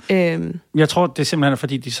 ikke? Jeg tror, det er simpelthen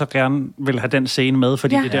fordi, de så gerne vil have den scene med,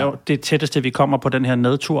 fordi det er det tætteste, vi kommer på den her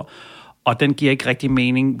nedtur, og den giver ikke rigtig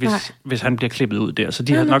mening, hvis han bliver klippet ud der. Så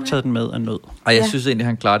de har nok taget den med af nød. Og jeg synes egentlig,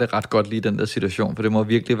 han klarer det ret godt lige i den der situation, for det må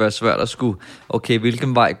virkelig være svært at skulle, okay,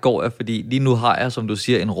 hvilken vej går jeg? Fordi lige nu har jeg, som du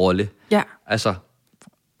siger, en rolle. Ja. Altså,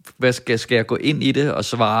 hvad skal jeg gå ind i det og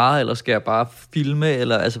svare, eller skal jeg bare filme,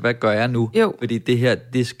 eller altså, hvad gør jeg nu? Jo. Fordi det her,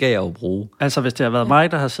 det skal jeg jo bruge. Altså, hvis det havde været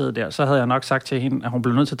mig, der havde siddet der, så havde jeg nok sagt til hende, at hun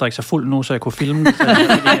blev nødt til at drikke sig fuld nu, så jeg kunne filme det.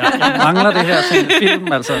 Jeg mangler det her til en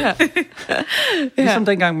film, altså. Ligesom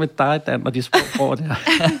dengang med dig, Dan, og de små bror der.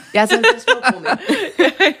 Jeg er sådan en små bror med.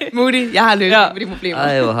 Moody, jeg har løst på de problemer.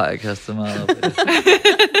 Ej, hvor har jeg kastet meget op.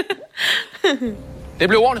 Det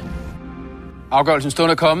blev ordene. Afgørelsen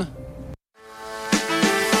stund er kommet.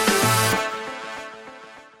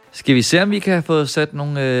 Skal vi se, om vi kan få sat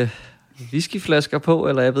nogle whiskyflasker på,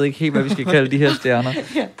 eller jeg ved ikke helt, hvad vi skal kalde de her stjerner.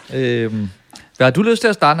 Hvad har du lyst til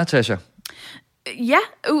at starte, Natasha? Ja,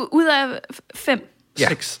 ud af 5. Ja.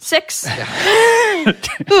 6. Ja.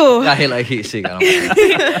 Jeg er heller ikke helt sikker.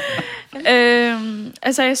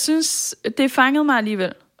 Altså, jeg synes, det fangede mig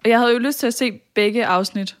alligevel. Og jeg havde jo lyst til at se begge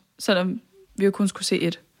afsnit, selvom vi jo kun skulle se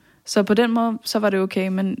et. Så på den måde, så var det okay.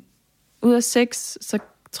 Men ud af 6, så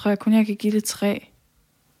tror jeg kun, jeg kan give det 3.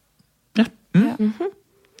 Ja. Mm. Ja. Mm-hmm.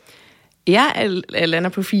 Jeg lander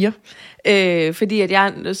på 4, fordi at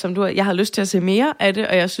jeg har lyst til at se mere af det,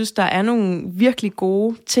 og jeg synes, der er nogle virkelig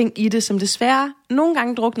gode ting i det, som desværre nogle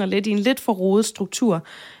gange drukner lidt i en lidt for rodet struktur.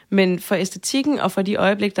 Men for æstetikken og for de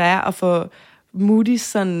øjeblik, der er, og for Moody's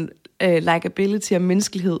sådan likability og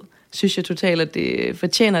menneskelighed, synes jeg totalt, at det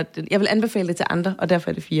fortjener det. Jeg vil anbefale det til andre, og derfor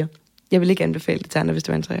er det 4. Jeg vil ikke anbefale det til andre, hvis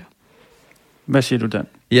det var en 3'er. Hvad siger du, Dan?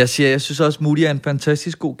 Jeg synes også, at Moody er en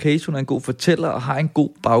fantastisk god case. Hun er en god fortæller og har en god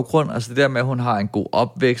baggrund. Altså det der med, at hun har en god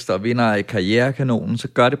opvækst og vinder i karrierekanonen, så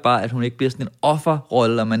gør det bare, at hun ikke bliver sådan en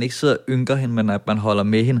offerrolle, og man ikke sidder og ynker hende, men at man holder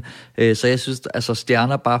med hende. Så jeg synes, altså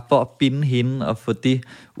stjerner bare for at binde hende og få det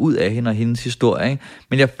ud af hende og hendes historie. Ikke?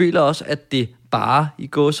 Men jeg føler også, at det bare i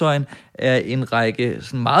gåseøjne er en række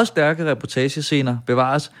sådan meget stærke reportagescener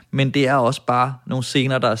bevares, men det er også bare nogle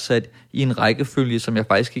scener, der er sat i en rækkefølge, som jeg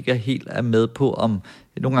faktisk ikke er helt med på, om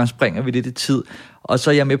nogle gange springer vi lidt i tid. Og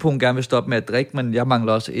så er jeg med på, at hun gerne vil stoppe med at drikke, men jeg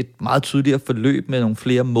mangler også et meget tydeligere forløb med nogle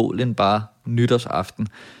flere mål end bare nytårsaften.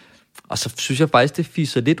 Og så synes jeg faktisk, det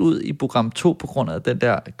fiser lidt ud i program 2 på grund af den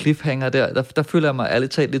der cliffhanger der føler jeg mig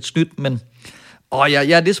ærligt talt lidt snydt, men jeg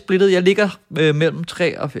er lidt splittet. Jeg ligger mellem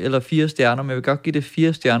 3 eller 4 stjerner, men jeg vil godt give det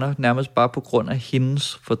 4 stjerner, nærmest bare på grund af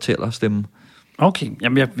hendes fortællerstemme. Okay,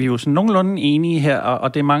 jamen vi er jo sådan nogenlunde enige her,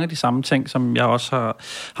 og det er mange af de samme ting, som jeg også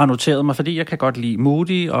har noteret mig, fordi jeg kan godt lide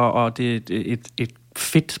Moody, og det er et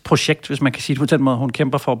fedt projekt, hvis man kan sige det på den måde. Hun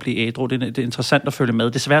kæmper for at blive ædru. Det er interessant at følge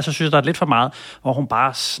med. Desværre så synes jeg, der er lidt for meget, hvor hun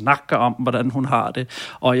bare snakker om, hvordan hun har det.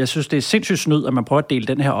 Og jeg synes, det er sindssygt snyd, at man prøver at dele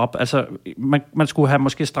den her op. Altså, man skulle have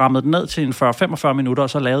måske strammet den ned til en 40-45 minutter, og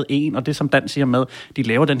så lavet en, og det som Dan siger med, de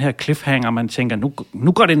laver den her cliffhanger, man tænker,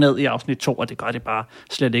 nu går det ned i afsnit 2, og det gør det bare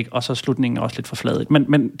slet ikke. Og så slutningen er også lidt forfladet.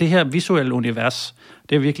 Men det her visuelle univers,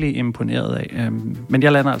 det er jeg virkelig imponeret af. Men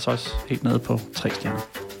jeg lander altså også helt nede på 3 stjerner.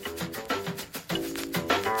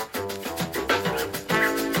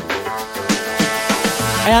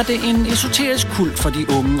 Er det en esoterisk kult for de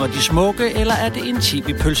unge og de smukke, eller er det en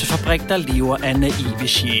tv-pølsefabrik, der lever af naive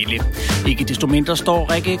sjæle? Ikke desto mindre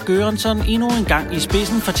står Rikke Göransson endnu en gang i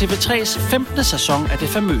spidsen for TV3's 15. sæson af det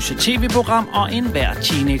famøse tv-program og enhver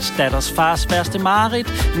teenage-datters fars værste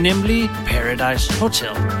mareridt, nemlig Paradise Hotel.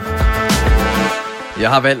 Jeg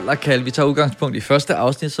har valgt at kalde, vi tager udgangspunkt i første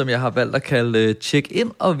afsnit, som jeg har valgt at kalde Check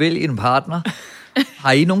ind og vælg en partner.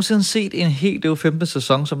 Har I nogensinde set en hel, det er jo 15.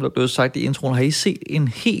 sæson, som der blev sagt i introen, har I set en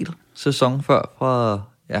hel sæson før fra,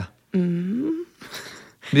 ja. Men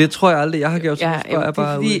det tror jeg aldrig, jeg har gjort, så spørger jeg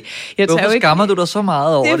bare ud. Hvorfor skammer du dig så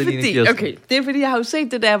meget over det, Line Kirsten? Okay, det er fordi, jeg har jo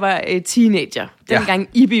set det, da jeg var teenager. Dengang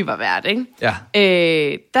Ibi var vært, ikke? Ja.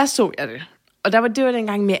 Der så jeg det. Og det var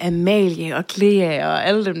dengang med Amalie og Clea og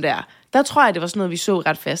alle dem der. Der tror jeg, det var sådan noget, vi så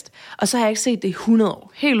ret fast. Og så har jeg ikke set det i 100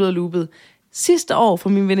 år. Helt ud af loopet. Sidste år for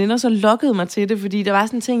mine veninder, så lokkede mig til det, fordi der var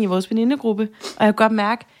sådan en ting i vores venindegruppe, og jeg kunne godt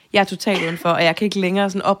mærke, at jeg er totalt udenfor, og jeg kan ikke længere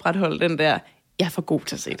sådan opretholde den der, jeg er for god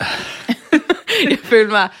til at se det. jeg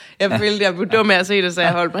følte, jeg blev dum med at se det, så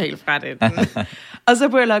jeg holdt mig helt fra det. Og så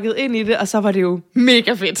blev jeg lukket ind i det, og så var det jo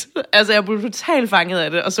mega fedt. Altså, jeg blev totalt fanget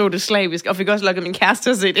af det, og så det slavisk, og fik også lukket min kæreste til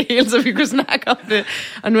at se det hele, så vi kunne snakke om det.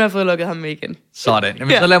 Og nu har jeg fået lukket ham med igen. Sådan.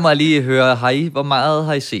 Jamen, så lad mig lige høre, hvor meget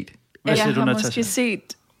har I set? Jeg har måske set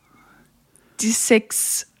de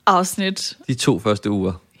 6 afsnit. De 2 første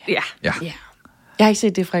uger. Ja. Jeg har ikke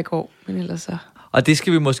set det fra i går, men ellers så. Og det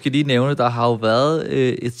skal vi måske lige nævne, der har jo været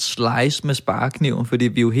et slice med sparekniven, fordi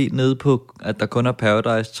vi er jo helt nede på, at der kun er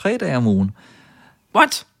Paradise 3 dage om ugen.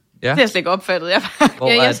 What? Ja. Det har jeg slet ikke opfattet.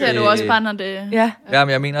 Jeg ser det også bare, når det... Ja, men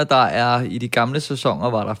jeg mener, der er i de gamle sæsoner,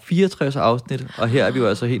 var der 64 afsnit, og her er vi jo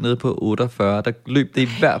altså helt nede på 48. Der løb det i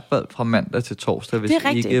hvert fald fra mandag til torsdag, hvis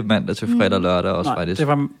ikke mandag til fredag og lørdag også faktisk.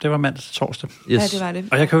 Det var mandag til torsdag. Yes. Ja, det var det.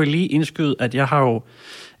 Og jeg kan jo lige indskyde, at jeg har jo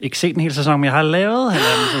ikke set en hel sæson, men jeg har lavet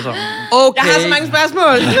halvanden sæson. Okay. Jeg har så mange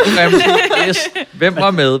spørgsmål. Yes. Hvem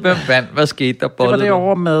var med? Hvem vandt? Hvad skete der? Det var det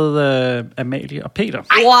over med Amalie og Peter.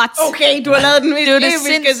 What? Okay, du har lavet den det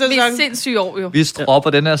episke sæson. Det er sindssyge år, jo. Vi stropper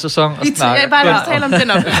den her sæson og snakker. Bare tale om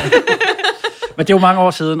den op. Men det er jo mange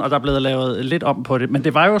år siden, og der er blevet lavet lidt om på det. Men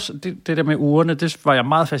det var jo det der med ugerne, det var jeg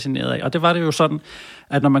meget fascineret af. Og det var det jo sådan,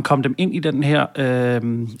 at når man kom dem ind i den her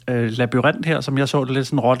labyrint her, som jeg så det lidt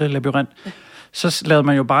sådan en rotte-labyrint, så lavede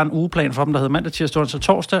man jo bare en ugeplan for dem, der hed mandag, tirsdag, onsdag,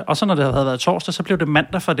 torsdag, og så når det havde været torsdag, så blev det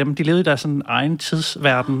mandag for dem. De levede i deres sådan egen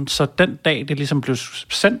tidsverden, så den dag, det ligesom blev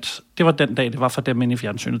sendt, det var den dag, det var for dem inde i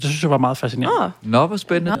fjernsynet. Det synes jeg var meget fascinerende. Nå, hvor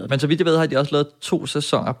spændende. Men så vidt jeg ved, har de også lavet 2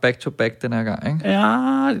 sæsoner back-to-back den her gang, ikke?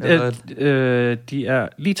 Ja, de er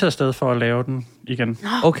lige taget afsted for at lave den igen.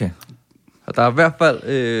 Okay. Og der er i hvert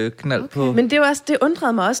fald knald på... Men det, er jo også, det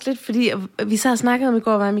undrede mig også lidt, fordi vi så har snakket om i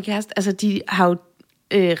går, med min kæreste, altså de har jo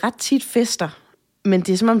ret tit fester, men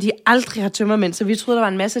det er som om, de aldrig har tømmermænd, så vi troede, der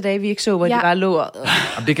var en masse dage, vi ikke så, hvor de bare lå.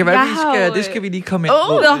 Jamen, det kan være, det skal vi lige komme ind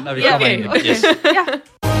på, når vi kommer ind. Okay. Yes. Ja.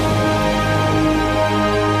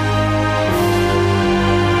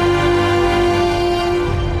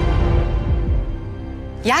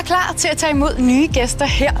 Jeg er klar til at tage imod nye gæster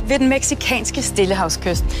her ved den meksikanske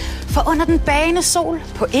Stillehavskyst. For under den bagende sol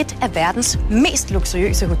på et af verdens mest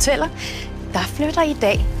luksuriøse hoteller, der flytter i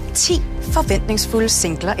dag 10 forventningsfulde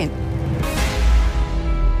singler ind.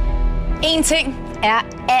 En ting er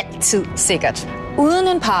altid sikkert. Uden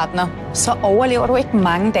en partner, så overlever du ikke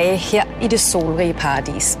mange dage her i det solrige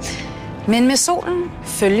paradis. Men med solen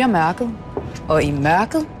følger mørket, og i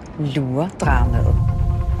mørket lurer dramaet.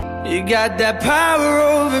 You got that power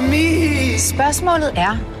over me. Spørgsmålet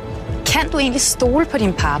er, kan du egentlig stole på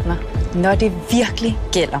din partner, når det virkelig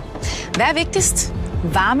gælder? Hvad er vigtigst?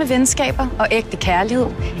 Varme venskaber og ægte kærlighed?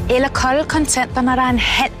 Eller kolde kontanter, når der er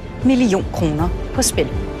 500.000 kroner på spil?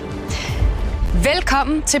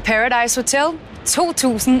 Velkommen til Paradise Hotel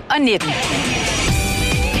 2019.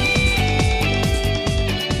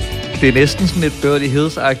 Det er næsten sådan lidt Beverly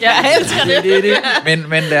Hills-agtigt. Jeg elsker det.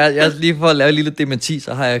 Men jeg lige for at lave en lille dementi,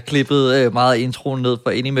 så har jeg klippet meget introen ned,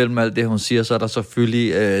 for indimellem alt det, hun siger, så er der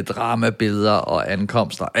selvfølgelig dramabilleder og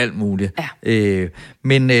ankomster og alt muligt. Ja.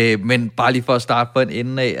 Men bare lige for at starte på en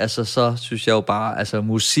ende af, altså, så synes jeg jo bare, altså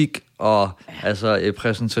musik og altså,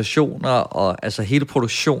 præsentationer og altså hele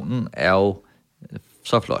produktionen er jo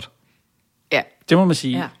så flot. Ja. Det må man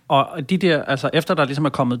sige. Ja. Og de der, altså efter der ligesom er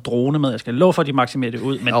kommet drone med, jeg skal love for, at de maksimerer det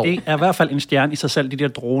ud, men det er i hvert fald en stjerne i sig selv, de der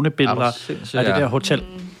dronebilleder af det der hotel.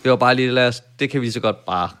 Det var bare lige, det kan vi så godt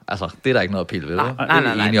bare, altså det er der ikke noget at pille ved.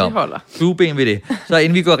 Nej, det holder. Flueben ved det. Så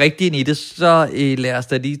inden vi går rigtig ind i det, så lad os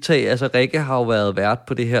da lige tage, altså Rikke har jo været vært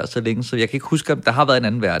på det her så længe, så jeg kan ikke huske, om der har været en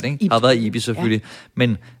anden vært, ikke? Ibi. Har været Ibi selvfølgelig,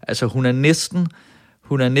 men altså hun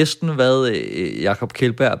er næsten været Jakob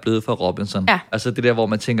Kjeldberg er blevet for Robinson. Ja. Altså det der, hvor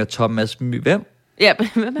man tænker, Thomas hvem? Ja,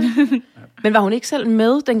 men var hun ikke selv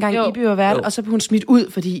med, dengang Ibi var vært, og så blev hun smidt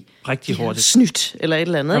ud, fordi rigtig hurtigt snydt, eller et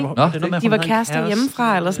eller andet, ikke? De var kærester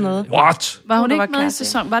hjemmefra, eller sådan noget. What? Var hun ikke med i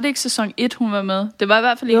sæson? Var det ikke sæson 1, hun var med? Det var i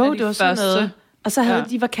hvert fald en af de første. Og så havde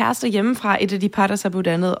de var kærester hjemmefra, et af de par, der så blev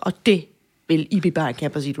dannet, og det vil Ibi bare ikke have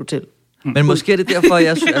på sit hotel. Men måske er det derfor,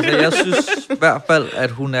 jeg synes i hvert fald,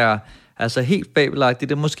 at hun er altså helt fabelagtig.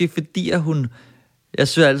 Det er måske fordi, at jeg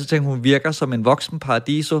synes altid, at hun virker som en voksen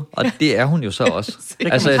Paradiso, og det er hun jo så også.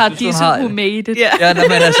 Altså, Paradiso, who made it. Ja,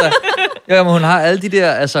 men altså, hun har alle de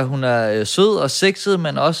der, altså hun er sød og sexet,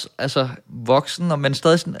 men også altså voksen, og man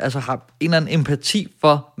stadig sådan, altså, har en eller anden empati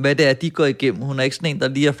for, hvad det er, de går igennem. Hun er ikke sådan en, der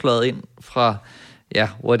lige er fløjet ind fra,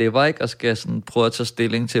 whatever, ikke? Og skal sådan prøve at tage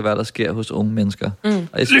stilling til, hvad der sker hos unge mennesker.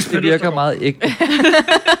 Og jeg synes, det virker meget ægte.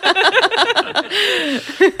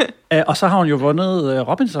 Og så har hun jo vundet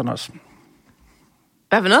Robinson også.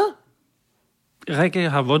 Hvad for noget? Rikke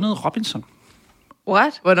har vundet Robinson.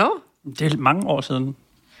 What? Hvornår? Det er mange år siden.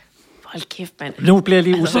 Hold kæft, mand. Nu bliver jeg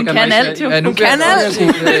lige usikker. Hun kan alt, jo. Hun kan alt.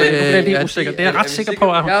 Nu bliver jeg lige usikker. Det er jeg ret sikker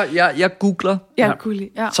på, at hun... Jeg googler. Jeg googler.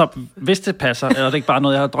 Ja. Så hvis det passer, eller det ikke bare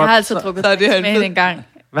noget, jeg har drømt... Jeg har altid drukket drinks med hende en gang.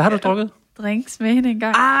 Hvad har du drukket? Drinks med hende en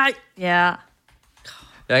gang. Ej! Ja. Jeg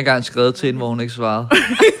har engang skrevet til hende, hvor hun ikke svarede.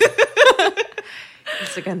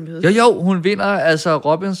 Så gerne møde. Jo, hun vinder altså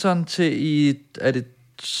Robinson til i, er det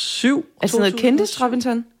 7? Altså noget kendtes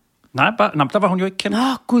Robinson? Nej, der var hun jo ikke kendt.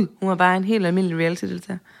 Gud, hun var bare en helt almindelig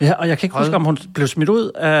reality-deltager. Ja, og jeg kan ikke huske, om hun blev smidt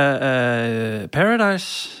ud af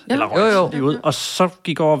Paradise. Ja. Eller ud, og så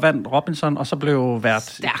gik over vandt Robinson, og så blev vært.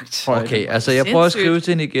 Stærkt. Okay, altså jeg prøver at skrive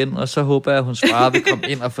til hende igen, og så håber jeg, at hun svarer, vil komme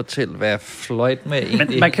ind og fortælle, hvad fløjt med egentlig.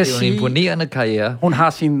 Men man kan det er jo en imponerende karriere. Hun har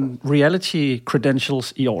sine reality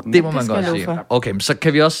credentials i orden. Det må man godt sige. Okay, så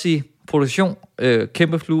kan vi også sige, produktion,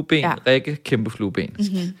 kæmpe flueben, Rikke, kæmpe flueben.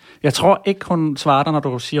 Mm-hmm. Jeg tror ikke, hun svarer dig, når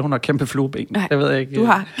du siger, hun har kæmpe flueben. Det ved jeg ikke. Du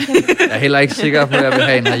har. Jeg er heller ikke sikker på, at jeg vil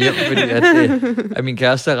have hende herhjemme, fordi at min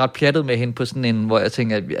kæreste er ret pjattet med hende på sådan en, hvor jeg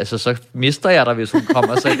tænker, at altså, så mister jeg dig, hvis hun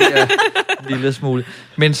kommer, så det er en lille smule.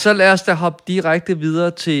 Men så lad os da hoppe direkte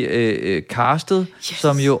videre til castet,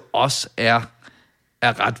 som jo også er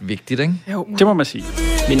ret vigtigt, ikke? Jo. Det må man sige.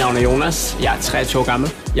 Mit navn er Jonas, jeg er 23 år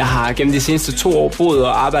gammel. Jeg har gennem de seneste 2 år boet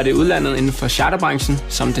og arbejdet i udlandet inden for charterbranchen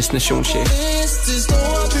som destinationschef.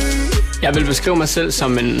 Jeg vil beskrive mig selv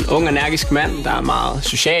som en ung, energisk mand, der er meget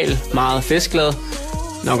social, meget festglad,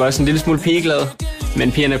 nok også en lille smule pigeglad,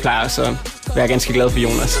 men pigerne plejer også at være ganske glad for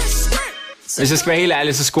Jonas. Hvis jeg skal være helt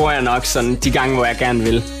ærlig, så scorer jeg nok sådan de gange, hvor jeg gerne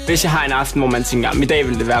vil. Hvis jeg har en aften, hvor man tænker, i dag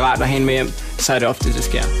vil det være rart at have en med hjem, så er det ofte, det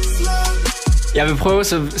sker. Jeg vil prøve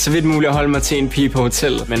så vidt muligt at holde mig til en pige på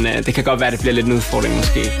hotellet, men det kan godt være, at det bliver lidt en udfordring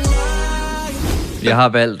måske. Jeg har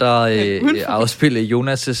valgt at afspille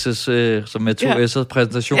Jonas' som med 2S'ers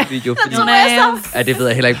præsentationsvideo. Fordi, det ved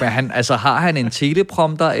jeg heller ikke, men har han en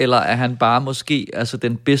teleprompter, eller er han bare måske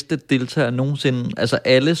den bedste deltager nogensinde? Altså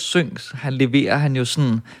alle syngs, han leverer han jo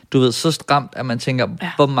sådan, du ved, så stramt, at man tænker,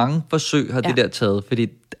 hvor mange forsøg har det der taget? Fordi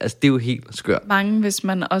det er jo helt skørt. Mange, hvis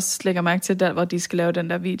man også lægger mærke til der, hvor de skal lave den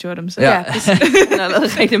der video af dem selv. Ja, han har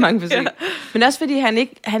lavet rigtig mange forsøg. Men også fordi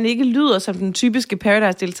han ikke lyder som den typiske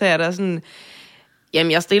Paradise-deltager, der er sådan...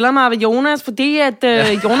 Jamen, jeg stiller mig ved Jonas, fordi at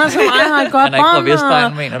Jonas og mig har et godt bånd. Han er ikke fra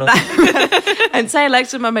Vestegn, mener du? Han taler ikke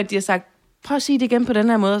som om, at de har sagt, prøv at sige det igen på den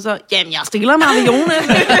her måde, så, jamen, jeg stiller mig ved Jonas.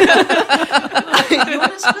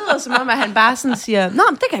 Jonas lyder som om, at han bare sådan siger, nå,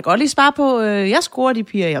 det kan jeg godt lige svare på, jeg scorer de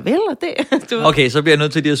piger, jeg vil, og det... Okay, så bliver jeg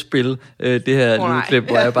nødt til lige at spille det her lydklip,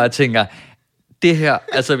 hvor jeg bare tænker, det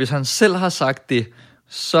her, hvis han selv har sagt det,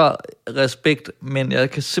 så respekt, men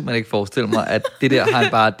jeg kan simpelthen ikke forestille mig, at det der har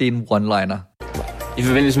han bare, det er en one-liner. I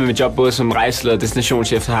forbindelse med mit job, både som rejseleder og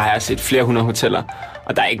destinationschef, så har jeg set flere 100 hoteller.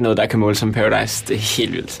 Og der er ikke noget, der kan måle som Paradise. Det er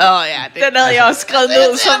helt vildt. Den havde jeg også skrevet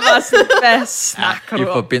ned, som var sådan, hvad snakker du om?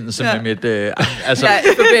 I forbindelse med mit... i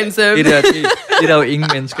forbindelse. Det er der jo ingen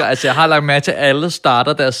mennesker. Altså, jeg har lagt mærke til, at alle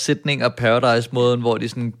starter deres sætninger Paradise-måden, hvor de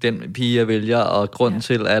sådan, den pige, jeg vælger, og grunden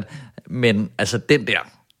til, at... Men altså, den der...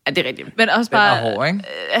 Ja, det er rigtigt. Men også bare, hård, ikke?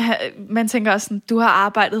 Man tænker også sådan, du har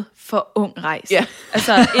arbejdet for Ung Rejs. Ja.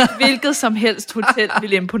 Altså, et hvilket som helst hotel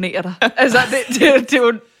vil imponere dig. Altså, det er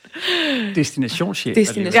jo... Destinationschef.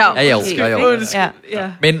 Ja.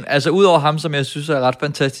 Men altså, udover ham, som jeg synes er ret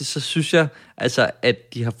fantastisk, så synes jeg,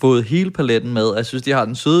 at de har fået hele paletten med. Jeg synes, de har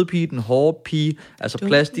den søde pige, den hårde pige, altså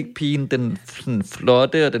plastikpigen, den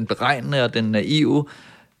flotte, og den beregnende, og den naive.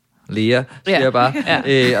 Lea, siger jeg bare.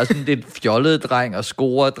 Og sådan det er fjollet dreng, og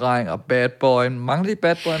scoredreng, og bad boy. Mangler de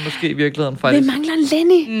bad boy måske i virkeligheden faktisk? Vi mangler en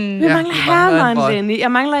Lenny. Vi mangler en Lenny.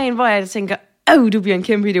 Jeg mangler en, hvor jeg tænker, du bliver en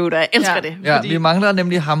kæmpe idiot, og jeg elsker det. Ja, fordi... vi mangler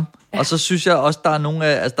nemlig ham. Og så synes jeg også, der er nogle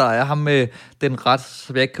af, der er ham med den ret,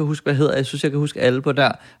 som jeg ikke kan huske, hvad hedder. Jeg synes, jeg kan huske alle på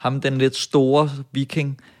der. Ham den lidt store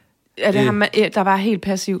viking. Ja, det er ham, der var helt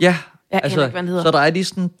passiv. Ja. Jeg ikke, hvad hedder. Så der er de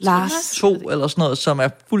sådan to eller sådan noget, som er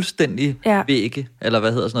fuldstændig vægge, eller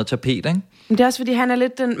hvad hedder sådan noget, tapet, ikke? Men det er også fordi, han er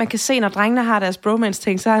lidt den, man kan se, når drengene har deres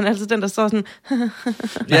bromance-ting, så er han altid den, der står sådan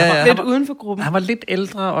lidt uden for gruppen. Han var lidt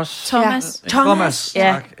ældre også. Thomas.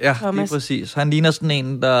 Ja, lige præcis. Han ligner sådan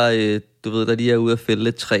en, der... Du ved, der lige er ude at fælde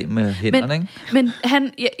et træ med hænderne, ikke? Men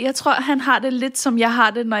jeg tror, han har det lidt, som jeg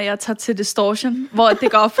har det, når jeg tager til Distortion, hvor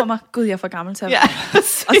det går op for mig, gud, jeg er for gammel til at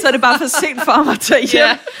og så er det bare for sent for mig at tage hjem.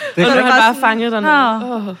 Og så han bare fanget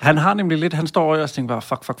dernede. Han har nemlig lidt, han står og tænker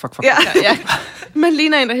bare, fuck. Ja. Man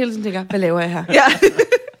ligner en, der hele tiden tænker, hvad laver jeg her? Ja.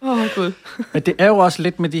 Gud. Men det er jo også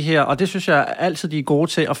lidt med de her, og det synes jeg altid, de er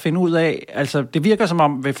gode til at finde ud af. Altså, det virker som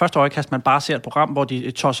om ved første øjekast, man bare ser et program, hvor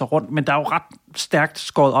de tosser rundt, men der er jo ret stærkt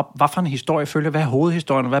skåret op, hvad for en historie følger, hvad er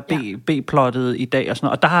hovedhistorien, hvad er B-plottet i dag og sådan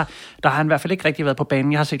noget. Og der har han i hvert fald ikke rigtig været på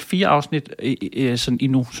banen. Jeg har set 4 afsnit sådan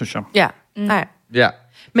endnu, synes jeg. Ja, nej. Ja.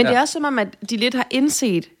 Men det er også som om, at de lidt har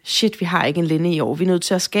indset, shit, vi har ikke en Lenny i år. Vi er nødt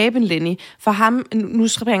til at skabe en Lenny. For ham, nu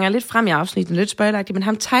springer jeg lidt frem i afsnittet, lidt spøjlagtigt, men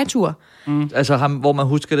ham Tejtur. Altså ham, hvor man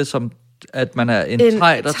husker det som, at man er en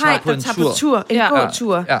thai, der tager på en tur. En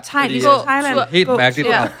gåtur. Ja. Thai, ligesom Thailand. Helt mærkeligt.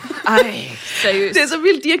 Ja. Ej, seriøst. Det er så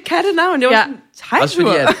vildt, de har kattenavn. Det var sådan,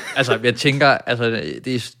 Tejtur. Også fordi, jeg tænker,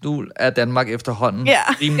 nu er Danmark efterhånden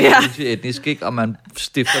rimelig etnisk, ikke? Og man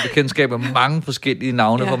stifter bekendtskab med mange forskellige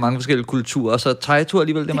navne fra mange forskellige kulturer, så Tejtur er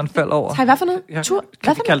alligevel det, man falder over. Thai, hvad for noget? Tur?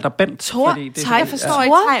 Kan vi kalde dig Bent? Tor? Jeg forstår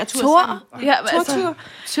ikke Thai og tur. Ja, tur.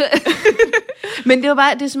 Men det er jo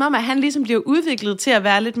bare, det er som om, at han ligesom bliver udviklet til at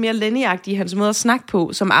være lidt mere Lenny-agtig i hans måde at snakke på,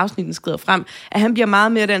 som afsnitten skrider frem. At han bliver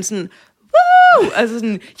meget mere den sådan, altså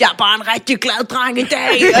sådan, jeg er bare en rigtig glad dreng i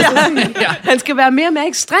dag. Altså sådan, han skal være mere med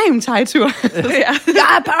ekstrem Tejtur.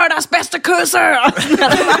 Jeg er Paradise bedste kysser.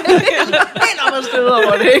 Helt op og støde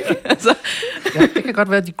over det, ikke? Altså. Ja, det kan godt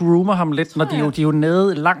være, at de groomer ham lidt, når de er jo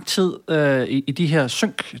nede lang tid i de her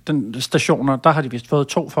synk-stationer. Der har de vist fået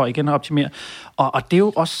 2 for igen at optimere. Og det er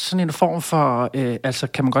jo også sådan en form for, altså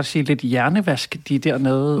kan man godt sige, lidt hjernevask, de er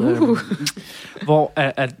dernede. Hvor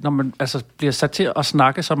at når man altså bliver sat til at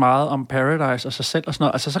snakke så meget om Paradise, Paradise og sig selv og sådan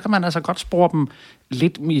noget. Altså, så kan man altså godt spore dem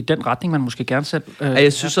lidt i den retning, man måske gerne selv...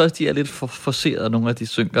 Jeg synes også, de er lidt forceret, nogle af de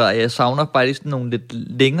synker. Jeg savner bare lige sådan nogle lidt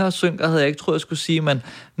længere synker, havde jeg ikke troet, jeg skulle sige, men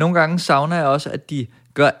nogle gange savner jeg også, at de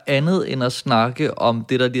gør andet end at snakke om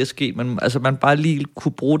det, der lige er sket. Men altså, man bare lige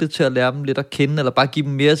kunne bruge det til at lære dem lidt at kende, eller bare give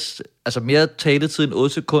dem mere taletid end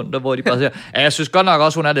 8 sekunder, hvor de bare siger, jeg synes godt nok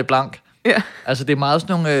også, hun er lidt blank. Ja. Altså, det er meget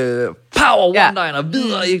sådan nogle power one-liner,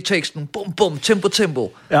 videre i teksten, bum, bum,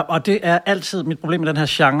 tempo. Ja, og det er altid mit problem med den her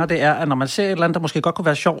genre, det er, at når man ser et eller andet, der måske godt kunne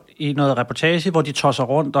være sjovt i noget reportage, hvor de tosser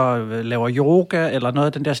rundt og laver yoga, eller noget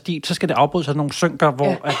af den der stil, så skal det afbrydes af nogle synker,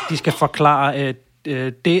 hvor at de skal forklare...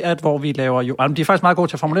 det, at hvor vi laver yoga... De er faktisk meget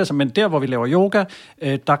gode til at formulere sig, men der, hvor vi laver yoga,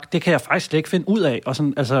 det kan jeg faktisk slet ikke finde ud af. Og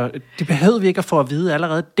sådan, altså, det behøvede vi ikke at få at vide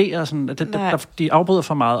allerede der. Sådan, de afbryder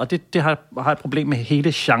for meget, og det har et problem med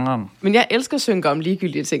hele genren. Men jeg elsker synker om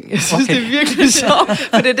ligegyldige ting. Jeg synes, det er virkelig sjovt,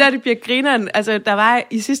 for det er der, det bliver grineren. Altså, der var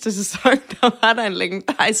i sidste sæson, der var der en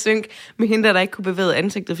legendarisk synk med hende, der ikke kunne bevæge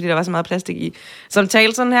ansigtet, fordi der var så meget plastik i. Som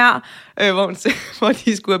talte sådan her, hvor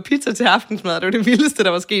de skulle have pizza til aftensmad. Det var det vildeste, der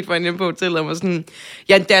var sket for en hjemme på hotellet. Og var sådan,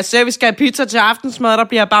 ja, der ser, vi skal have pizza til aftensmad, der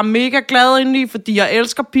bliver jeg bare mega glad indeni, fordi jeg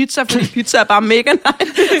elsker pizza, fordi pizza er bare mega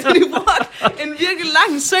nice. Så de brugte en virkelig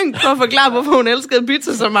lang synk for at forklare, hvorfor hun elskede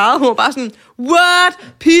pizza så meget. Hun var bare sådan, what?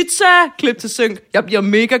 Pizza? Klip til synk. Jeg bliver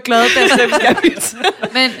mega glad, der ser, vi skal have pizza.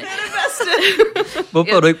 Men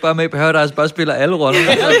hvorfor er du ikke bare med på Paradise, bare spiller alle roller?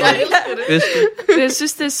 Jeg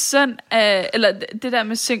synes, det er synd, eller det der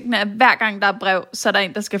med synken, at hver gang der er brev, så er der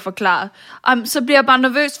en, der skal forklare. Så bliver jeg bare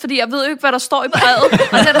nervøs, fordi jeg ved jo ikke, hvad der står i brevet.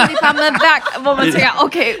 Og så er der lige bare med hver, hvor man tænker,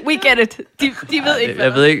 okay, we get it. De ved ikke, hvad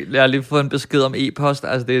jeg ved ikke, jeg har lige fået en besked om e-post.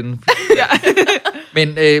 Altså, det er en...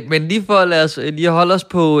 men lige for at lade os lige holde os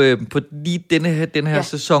på lige den her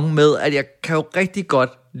sæson med, at jeg kan jo rigtig godt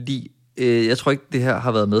lide, jeg tror ikke, det her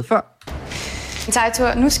har været med før.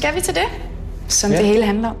 Tejtur, nu skal vi til det, som det hele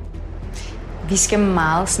handler om. Vi skal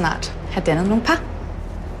meget snart have dannet nogle par.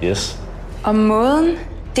 Yes. Og måden,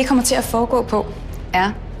 det kommer til at foregå på,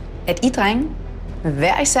 er, at I drenge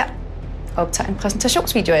hver især optager en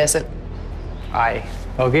præsentationsvideo af jer selv. Ej,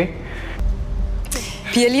 okay.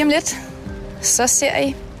 Piger, lige om lidt, så ser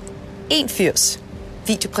I en fyrs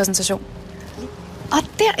videopræsentation. Og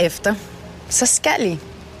derefter, så skal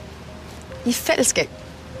I fællesskab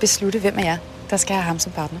beslutte, hvem af jer, der skal have ham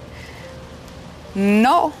som partner.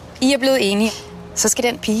 Når I er blevet enige, så skal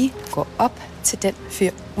den pige gå op til den fyr,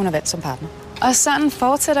 hun har valgt som partner. Og sådan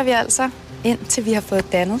fortsætter vi altså, indtil vi har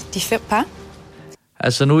fået dannet de 5 par.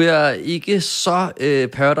 Altså, nu er jeg ikke så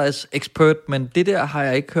Paradise-expert, men det der har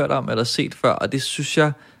jeg ikke hørt om eller set før, og det synes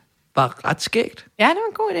jeg var ret skægt. Ja, det var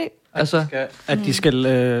en god idé. Altså, at de skal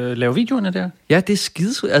lave videoerne der? Ja, det er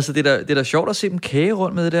skide. Altså, det er da sjovt at se dem kage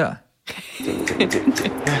rundt med det der.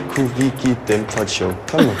 Ja, kunne vi give dem for et show?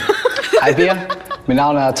 Kom nu. Hej, Bea. Mit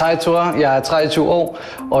navn er Tejtur, jeg er 23 år,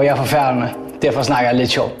 og jeg er forfærdende. Derfor snakker jeg lidt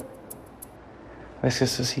sjovt. Hvad skal jeg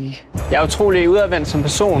så sige? Jeg er utrolig udadvendt som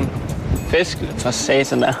person. Fisk for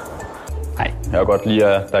satan der. Nej, jeg kan godt lide,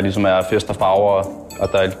 at der ligesom er fest og farver,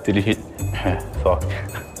 og der er det lige helt... Fuck.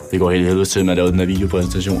 Det går helt helvede til, når jeg lavede den her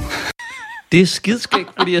videopræsentation. Det er skidskægt,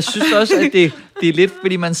 fordi jeg synes også, at det er lidt,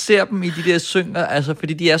 fordi man ser dem i de der synker, altså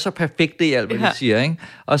fordi de er så perfekte i alt, hvad de siger, ikke?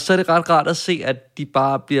 Og så er det ret rart at se, at de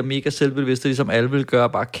bare bliver mega selvbevidste, ligesom alle vil gøre,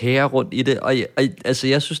 bare kager rundt i det. Og altså,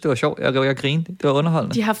 jeg synes, det var sjovt. Jeg grinede. Det var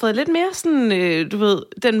underholdende. De har fået lidt mere sådan, du ved,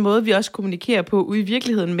 den måde, vi også kommunikerer på ude i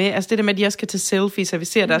virkeligheden med, altså det der med, at de også kan tage selfies, og vi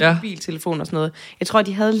ser deres mobiltelefon og sådan noget. Jeg tror,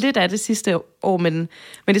 de havde lidt af det sidste år, men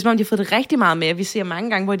det er som om, de har fået det rigtig meget med. Vi ser mange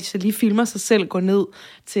gange, hvor de så lige filmer sig selv, går ned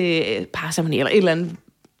til parceremoni eller et eller andet,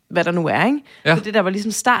 hvad der nu er, ikke? Ja. Så det der var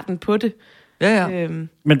ligesom starten på det. Ja.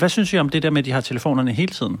 Men hvad synes I om det der med, at de har telefonerne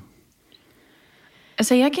hele tiden?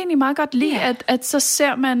 Altså, jeg kan egentlig meget godt lide, at så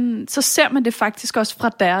ser man det faktisk også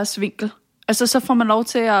fra deres vinkel. Altså, så får man lov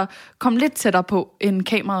til at komme lidt tættere på, end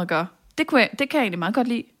kameraet gør. Det kan jeg egentlig meget godt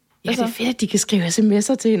lide. Ja, det er fedt, at de kan skrive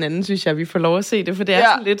sms'er til hinanden, synes jeg, vi får lov at se det, for det er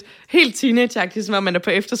sådan lidt helt teenage-agtigt, som om man er på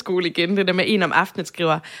efterskole igen. Det der med en om aftenen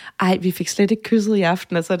skriver, ej, vi fik slet ikke kysset i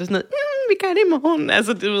aften, og så er det sådan noget, vi gør det i morgen.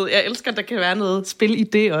 Altså, det ved, jeg elsker, at der kan være noget spil i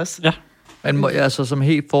det også. Ja. Men altså, som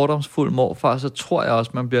helt fordomsfuld morfar, så tror jeg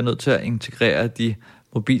også, man bliver nødt til at integrere de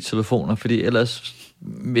mobiltelefoner, fordi ellers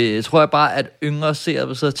tror jeg bare, at yngre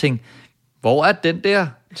ser så tænker, hvor er den der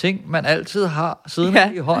ting, man altid har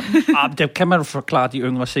siddende i hånden? Det kan man jo forklare de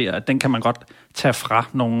yngre seere, at den kan man godt tage fra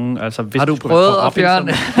nogen. Altså, hvis har du prøvet at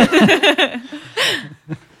fjerne?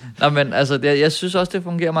 Nå, men altså, jeg synes også, det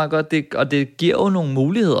fungerer meget godt, og det giver jo nogle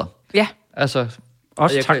muligheder. Ja. Altså,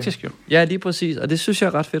 også taktisk jo. Ja, lige præcis, og det synes jeg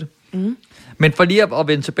er ret fedt. Mm. Men for lige at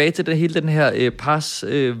vende tilbage til hele den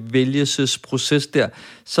her vælgelsesproces der,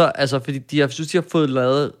 så altså, fordi jeg synes, de har fået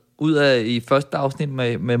lavet ud af i første afsnit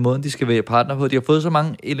med måden, de skal vælge partner på. De har fået så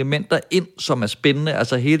mange elementer ind, som er spændende.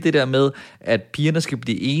 Altså hele det der med, at pigerne skal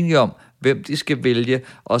blive enige om, hvem de skal vælge,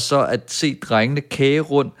 og så at se drengene kage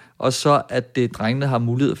rundt, og så at drengene har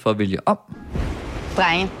mulighed for at vælge om.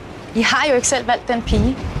 Drenge, I har jo ikke selv valgt den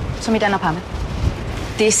pige, som I danner par med.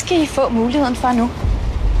 Det skal I få muligheden for nu.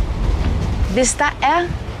 Hvis der er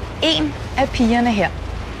en af pigerne her,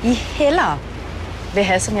 I hellere vil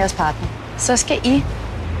have som jeres partner, så skal I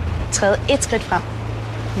træde et skridt frem,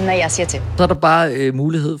 når jeg siger til. Så er der bare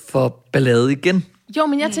mulighed for ballade igen. Jo,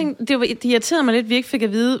 men jeg tænkte, det irriterede mig lidt, at vi ikke fik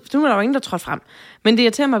at vide, for nu var der jo ingen, der trådte frem, men det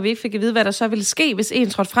irriterede mig, at vi ikke fik at vide, hvad der så ville ske, hvis en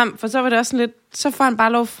trådte frem, for så var det også sådan lidt, så får han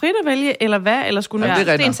bare lov frit at vælge, eller hvad, eller skulle nu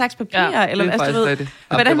det en saks papir, eller hvad, du ved.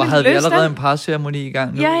 Hvordan havde vi allerede en parceremoni i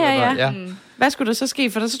gang nu? Ja. Hvad skulle der så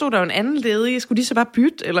ske? For der stod der jo en anden ledig. Skulle de så bare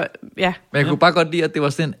bytte? Eller, ja. Men jeg kunne bare godt lide, at det var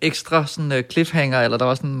sådan en ekstra sådan, cliffhanger, eller der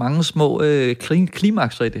var sådan mange små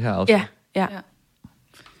klimakser i det her afsnit.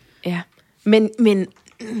 Ja. Men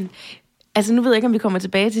altså nu ved jeg ikke, om vi kommer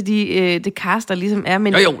tilbage til det cast, der ligesom er.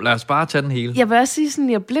 Men jo, lad os bare tage den hele. Jeg vil også sige sådan,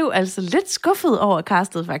 jeg blev altså lidt skuffet over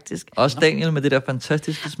castet, faktisk. Også Daniel med det der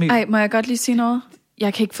fantastiske smil. Ej, må jeg godt lige sige noget?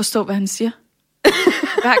 Jeg kan ikke forstå, hvad han siger.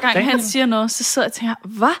 Hver gang han siger noget, så sidder jeg og tænker,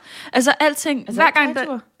 hvad? Altså alting, altså, hver gang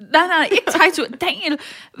der... Nej, ikke tegtur. Daniel,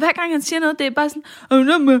 hver gang han siger noget, det er bare sådan... Og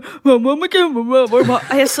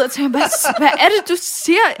jeg sidder og tænker, hvad er det, du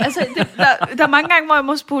siger? Altså, der er mange gange, hvor jeg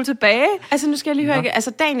må spole tilbage. Altså, nu skal jeg lige høre,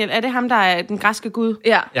 altså Daniel, er det ham, der er den græske gud?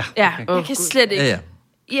 Ja. Okay. Jeg kan slet ikke...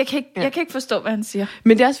 Jeg kan ikke forstå, hvad han siger.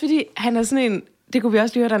 Men det er også fordi, han er sådan en... Det kunne vi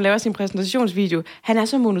også lige høre, da han laver sin præsentationsvideo. Han er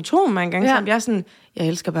så monoton mange gange, så jeg er sådan... Jeg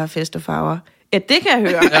elsker bare fest og farver. Ja, det kan jeg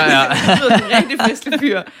høre. Det er en rigtig festlig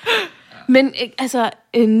fyr. Men altså,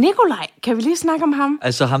 Nikolaj, kan vi lige snakke om ham?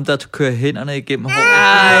 Altså ham, der kører hænderne igennem håret.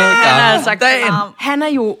 Han er altså klam. Han er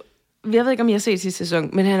jo, jeg ved ikke, om I har set sidste sæson,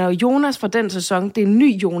 men han er jo Jonas fra den sæson. Det er en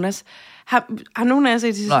ny Jonas. Har nogen af jer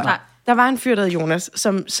set sidste sæson? Nej. Der var en fyr, der hed Jonas,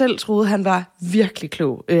 som selv troede, han var virkelig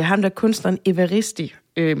klog. Ham der kunstneren Evaristi,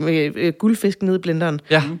 med guldfisk nede i blenderen.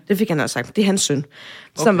 Ja. Det fik han også sagt. Det er hans søn,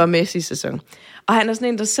 som var med i sidste sæson. Og han er sådan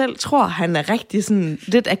en, der selv tror, han er rigtig sådan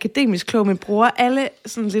lidt akademisk klog, men bruger alle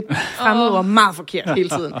sådan lidt fremmedord meget forkert hele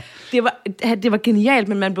tiden. Det var genialt,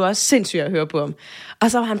 men man blev også sindssyg at høre på ham.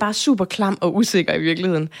 Og så var han bare super klam og usikker i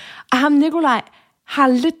virkeligheden. Og ham Nikolaj har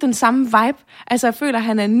lidt den samme vibe. Altså jeg føler, at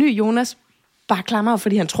han er en ny Jonas, bare klammer,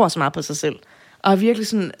 fordi han tror så meget på sig selv. Og er virkelig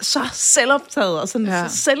sådan så selvoptaget og sådan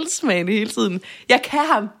så selvsmagende hele tiden. Jeg kan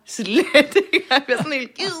ham slet ikke. Jeg bliver sådan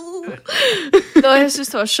helt... Noget, jeg synes,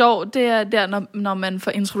 det var sjovt, det er der, når man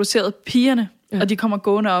får introduceret pigerne, og de kommer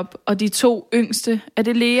gående op, og de to yngste, er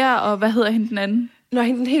det Lea, og hvad hedder hende den anden? Nå,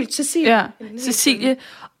 hende den helt Cecilie. Ja, Cecilie.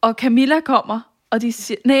 Og Camilla kommer, og de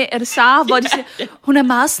siger, nej, er det Sara, hvor de siger, hun er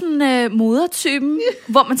meget sådan modertypen,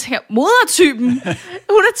 hvor man tænker, modertypen?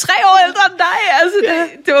 Hun er 3 år ældre end dig. Altså,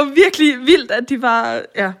 det var virkelig vildt, at de var...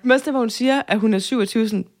 Ja. Men også det, hvor hun siger, at hun er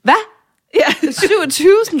 27. Hvad? Ja, 27.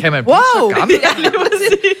 Kan man blive så gammel? Ja,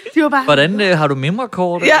 det var bare... Hvordan har du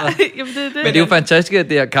memrekort? Ja, jamen det. Men det er jo fantastisk, at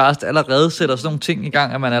det her cast allerede sætter sådan nogle ting i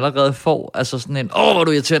gang, at man allerede får altså sådan en, hvor er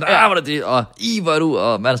du irriterende, hvor er det, og hvor er du,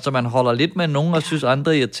 og man holder lidt med nogen, og synes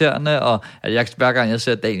andre er irriterende, og hver gang jeg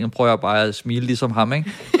ser Daniel, prøver jeg bare at smile ligesom ham,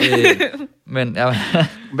 ikke? Men ja.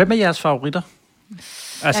 Hvem er jeres favoritter?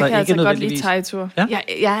 Altså, jeg kan ikke altså godt lide Tejtur. Ja?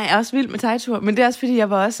 Jeg er også vild med Tejtur, men det er også fordi, jeg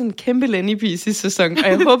var også en kæmpe Lenny-pige sidste sæson, og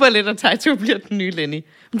jeg håber lidt, at Tejtur bliver den nye Lenny.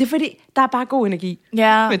 Men det er fordi, der er bare god energi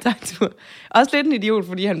med Tejtur. Også lidt en idiot,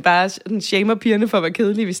 fordi han bare shamer pigerne for at være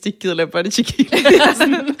kedelig, hvis de ikke gider lave body chiquita.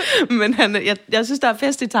 Men jeg synes, der er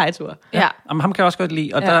fest i Tejtur. Ja. Jamen, ham kan jeg også godt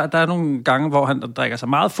lide, og der er nogle gange, hvor han drikker sig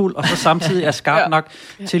meget fuld, og så samtidig er skarp nok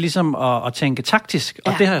til ligesom at tænke taktisk,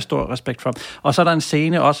 og det har jeg stor respekt for. Og så er der en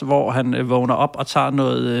scene også, hvor han vågner op og tager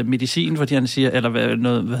noget medicin, fordi han siger, eller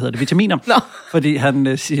noget, vitaminer. Fordi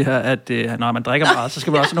han siger, at når man drikker meget, så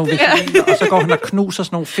skal man også have nogle vitaminer, og så går han og knuser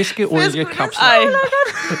sådan nogle fiskeoliekapsler.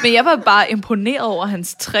 Men jeg var bare imponeret over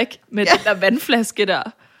hans trick med den der vandflaske der,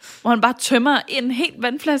 hvor han bare tømmer en helt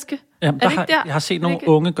vandflaske. Jamen, jeg har set nogle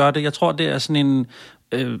unge gøre det. Jeg tror, det er sådan en...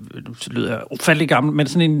 det lyder ufattelig gammel, men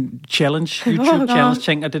sådan en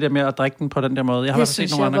YouTube-challenge-ting, og det der med at drikke den på den der måde. Jeg har det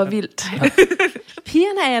synes jeg var vildt. Ja.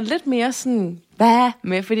 Pigerne er jeg lidt mere sådan, hvad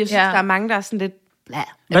med, fordi jeg synes, der er mange, der er sådan lidt,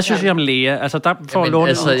 Hvad synes I om Lea? Altså, der får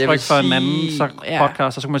lånet udtryk for en anden podcast,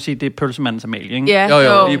 og så kan man sige, det er pølsemandens Amalie, ikke? Ja.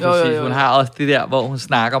 Jo, lige præcis. Hun har også det der, hvor hun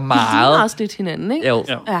snakker meget. De har også lidt hinanden, ikke? Jo.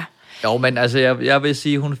 Jo, men altså, jeg vil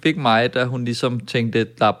sige, hun fik mig, da hun ligesom tænkte,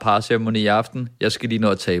 der er parceremoni i aften, jeg skal lige nå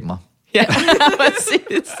at tabe mig. Ja,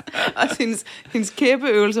 præcis. Og hendes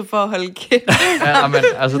kæbeøvelser for at holde kæbe. Ja, men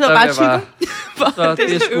altså, det bare så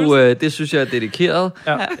det synes jeg er dedikeret.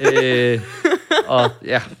 Ja. Og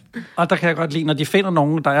ja. Og der kan jeg godt lide, når de finder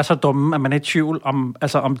nogen, der er så dumme, at man er i tvivl om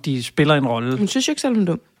de spiller en rolle. Hun synes jo ikke selv, hun er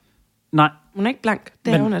dum. Nej. Hun er ikke blank.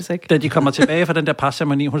 Det er hun altså ikke. Da de kommer tilbage fra den der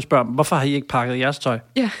parceremoni, hun spørger, hvorfor har I ikke pakket jeres tøj?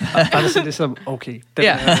 Ja. Og der er det sådan ligesom, okay.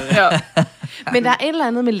 Ja. Men der er et eller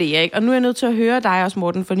andet med Lea, ikke? Og nu er jeg nødt til at høre dig også,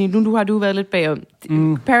 Morten, fordi nu har du været lidt bagom.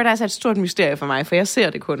 Paradise er et stort mysterie for mig, for jeg ser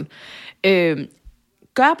det kun.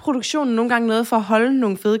 Gør produktionen nogle gange noget for at holde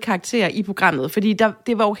nogle fede karakterer i programmet? Fordi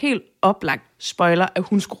det var jo helt oplagt spoiler, at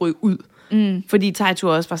hun skulle ryge ud. Fordi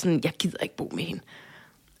Teitur også var sådan, jeg gider ikke bo med hende.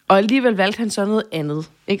 Og alligevel valgte han så noget andet.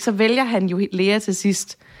 Ikke? Så vælger han jo Lea til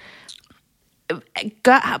sidst.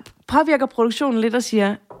 Påvirker produktionen lidt og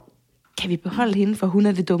siger, kan vi beholde hende, for hun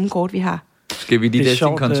er det dumme kort, vi har? Skal vi lige læse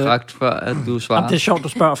din kontrakt, før at du svarer? Det er sjovt, du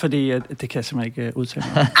spørger, fordi det kan jeg simpelthen ikke udtale.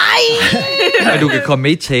 Men du kan komme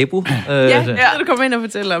med i Tabu. Ja, du kommer ind og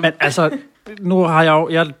fortælle om. Men altså, nu har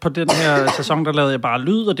jeg på den her sæson, der lavede jeg bare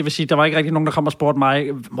lyd, og det vil sige, der var ikke rigtig nogen, der kom og spurgte mig,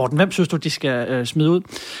 Morten, hvem synes du, de skal smide ud?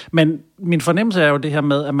 Men min fornemmelse er jo det her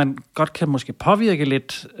med, at man godt kan måske påvirke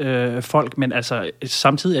lidt folk, men altså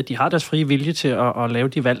samtidig, at de har deres frie vilje til at lave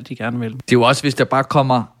de valg, de gerne vil. Det er jo også, hvis der bare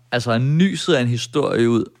kommer en nyhed af en historie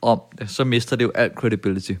ud om det, så mister det jo alt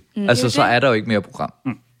credibility. Så er der jo ikke mere program.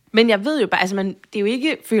 Men jeg ved jo bare, det er jo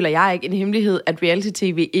ikke, føler jeg ikke, en hemmelighed, at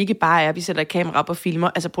reality-tv ikke bare er, at vi sætter kamera op og filmer.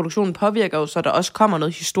 Altså produktionen påvirker jo, så der også kommer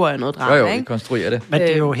noget historie, noget drama, jo, ikke? Vi konstruerer det. Men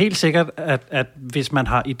det er jo helt sikkert, at hvis man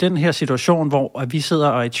har i den her situation, hvor vi sidder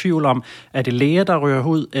og er i tvivl om, er det Lea, der rører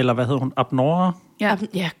ud, eller hvad hedder hun, Abnora?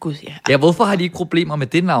 Ja, gud, ja. Ja, hvorfor har de ikke problemer med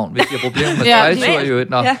det navn, hvis de har problemer med Teitur jo? Ja.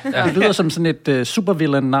 Det lyder som sådan et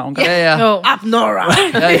supervillain-navn. Ja. Abnora!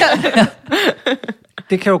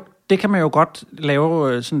 Det kan man jo godt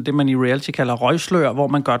lave sådan det, man i reality kalder røgslør, hvor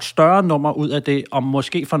man gør et større nummer ud af det, og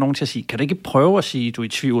måske får nogen til at sige, kan du ikke prøve at sige, du er i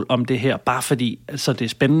tvivl om det her, bare fordi det er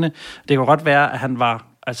spændende. Det kan godt være, at han var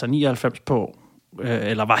 99 på,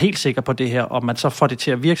 eller var helt sikker på det her, og man så får det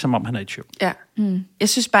til at virke, som om han er i tvivl. Ja. Jeg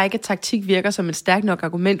synes bare ikke, at taktik virker som et stærkt nok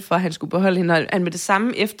argument for, at han skulle beholde hende. Og han med det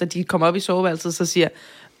samme, efter de kommer op i soveværelset, så siger,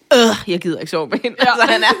 jeg gider ikke sove med hende. Altså,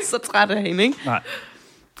 han er så træt af hende, ikke? Nej.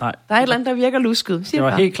 Der er et eller andet, der virker lusket. Det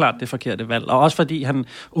var helt klart det forkerte valg. Og også fordi han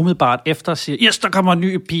umiddelbart efter siger, yes, der kommer en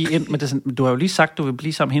ny pige ind. Men det er sådan, du har jo lige sagt, du vil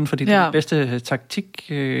blive sammen med hende, fordi det er den bedste taktik.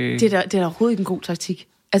 Det er da overhovedet ikke en god taktik.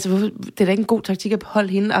 Altså, det er da ikke en god taktik at beholde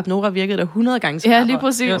hende. Abnora virkede der 100 gange så. Ja, lige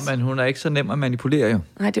præcis. Ja, men hun er ikke så nem at manipulere jo.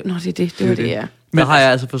 Nej, det var det, ja. Der har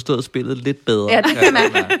jeg altså forstået spillet lidt bedre. Ja, det kan man.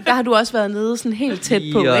 Der har du også været nede sådan helt tæt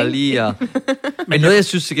på, ikke? Men noget, jeg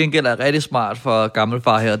synes til gengæld er rigtig smart for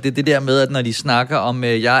gammelfar her, det er det der med, at når de snakker om,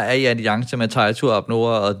 jeg er i alliance med Teitur og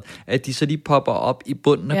Abnora, og at de så lige popper op i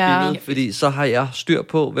bunden af billedet, fordi så har jeg styr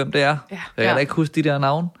på, hvem det er. Ja. Jeg kan da ikke huske de der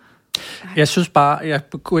navne. Jeg synes bare, jeg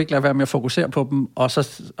kunne ikke lade være med at fokusere på dem, og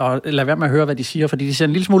lade være med at høre, hvad de siger, fordi de ser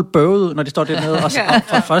en lille smule bøvet ud, når de står dernede, og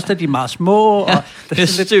for først er de meget små, og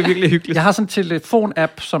det er virkelig hyggeligt. Jeg har sådan en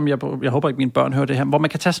telefon-app, som jeg håber ikke mine børn hører det her, hvor man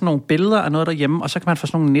kan tage sådan nogle billeder af noget derhjemme, og så kan man få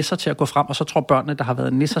sådan nogle nisser til at gå frem, og så tror børnene, der har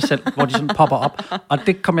været nisser selv, hvor de sådan popper op, og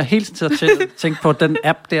det kommer jeg hele tiden til at tænke på, den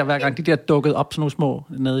app der, hver gang de der dukket op sådan nogle små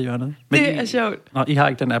nede i hjørnet. Men det er sjovt. Nå, I har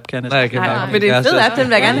ikke den app, kan jeg næsten. Nej, men det er en fed app, den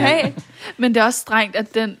vil jeg gerne have. Men det er også strengt,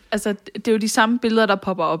 at det er jo de samme billeder, der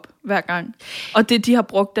popper op hver gang. Og det, de har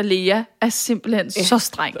brugt af Lea, er simpelthen så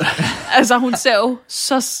strengt. Altså, hun ser jo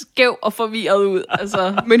så skæv og forvirret ud.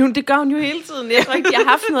 Altså. Men det gør hun jo hele tiden. Jeg tror ikke, de har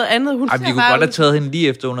haft noget andet. Hun de kunne godt have taget hende lige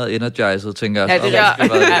efter, hun havde energized, tænker jeg. Ja, det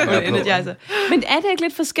er energizer. Men er det ikke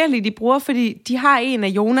lidt forskelligt, de bruger? Fordi de har en af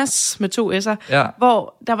Jonas med 2 s'er,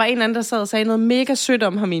 hvor der var en eller anden, der sad og sagde noget mega sødt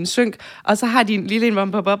om ham i en synk, og så har de en lille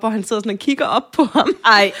en pop op, hvor han sidder sådan og kigger op på ham.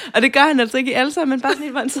 Ej. Og det gør han altså ikke i alle sammen, men bare sådan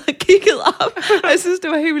en, hvor han sidder og kiggede op. Og jeg synes,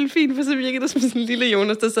 det var helt vildt fint, for så virkede det som sådan en lille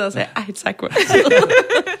Jonas, der sad og sagde, ej, tak, hvor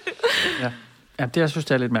Ja, det jeg synes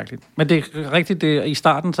jeg er lidt mærkeligt. Men det er rigtigt, i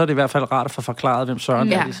starten, så er det i hvert fald rart at få forklaret, hvem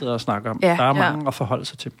Søren er, de sidder og snakker om. Ja. Der er mange at forholde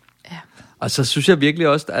sig til. Ja. Og så synes jeg virkelig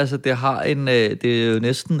også, altså det har det er jo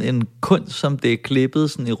næsten en kunst, som det er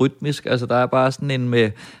klippet sådan i rytmisk. Altså der er bare sådan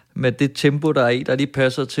en med det tempo, der er i, der lige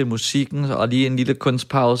passer til musikken, og lige en lille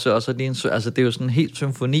kunstpause, og så lige altså det er jo sådan en helt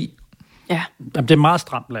symfoni. Ja. Jamen, det er meget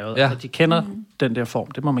stramt lavet. Ja. Altså, de kender den der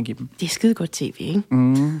form, det må man give dem. Det er skide godt tv, ikke?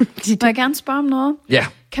 Må jeg gerne spørge om noget? Ja.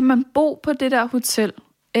 Kan man bo på det der hotel,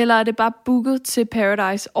 eller er det bare booket til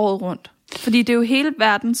Paradise året rundt? Fordi det er jo hele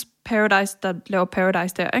verdens Paradise, der laver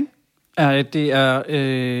Paradise der, ikke? Det er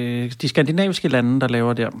de skandinaviske lande, der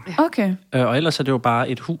laver der. Okay. Og ellers er det jo bare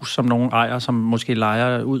et hus, som nogen ejer, som måske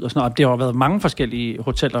lejer ud og sådan noget. Det har været mange forskellige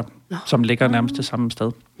hoteller, som ligger nærmest det samme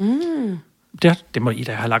sted. Det må I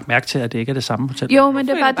da have lagt mærke til, at det ikke er det samme hotel. Jo, men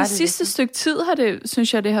det er bare det sidste stykke tid,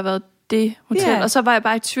 synes jeg, det har været det hotel. Yeah. Og så var jeg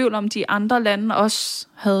bare i tvivl om, de andre lande også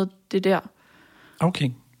havde det der. Okay.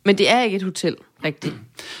 Men det er ikke et hotel, rigtigt.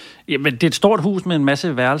 Jamen, det er et stort hus med en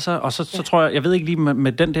masse værelser, og så tror jeg ved ikke lige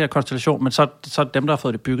med den der konstellation, men så dem, der har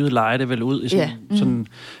fået det bygget, leger det vel ud i sådan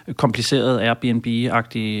kompliceret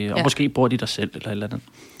Airbnb-agtige, og måske bor de der selv eller et eller andet.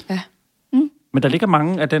 Ja. Men der ligger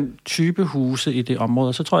mange af den type huse i det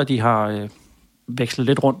område, så tror jeg, de har vekslet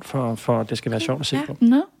lidt rundt, for at det skal være sjovt at se på.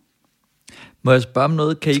 No. Må jeg spørge om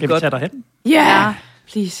noget? Kan I skal godt... vi tage derhen? Ja!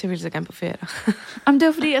 Please, jeg vil så gerne på ferie. Jamen, det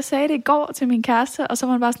var fordi, jeg sagde det i går til min kæreste, og så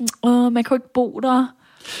var man bare sådan, man kan jo ikke bo der.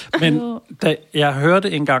 Men da jeg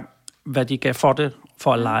hørte engang, hvad de gav for det,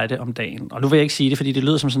 for at lege det om dagen. Og nu vil jeg ikke sige det, fordi det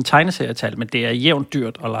lyder som sådan en tegneserietal, men det er jævnt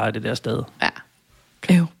dyrt at lege det der sted. Ja.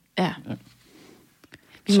 Ja.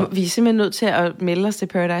 Vi er simpelthen nødt til at melde os til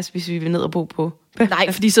Paradise, hvis vi vil ned og bo på.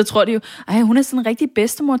 Nej, fordi så tror de jo, hun er sådan en rigtig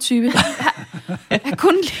bedstemor-type. Jeg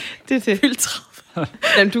kun det er fyldt 30.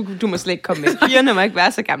 Jamen, du må slet ikke komme med. Pigerne må ikke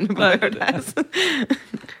være så gamle på Paradise.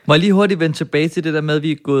 Må jeg lige hurtigt vende tilbage til det der med, at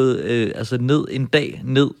vi er gået ned en dag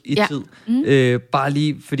ned i tid. Bare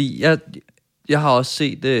lige, fordi jeg har også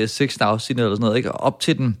set 6 afsnit eller sådan noget, ikke? Op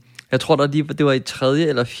til den, jeg tror det var i 3.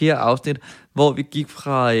 eller 4. afsnit, hvor vi gik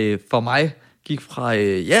fra, for mig,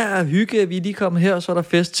 hygge, vi er lige kommet her, og så er der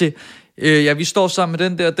fest til, vi står sammen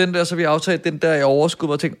med den der, så vi aftalt den der i overskud,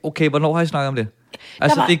 og tænkte, okay, hvornår har I snakket om det?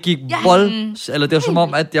 Altså, det gik eller det var som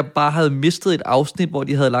om, at jeg bare havde mistet et afsnit, hvor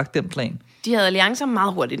de havde lagt den plan. De havde alliancer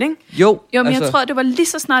meget hurtigt, ikke? Jo, men jeg tror, det var lige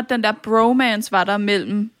så snart den der bromance var der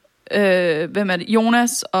mellem, hvem er det?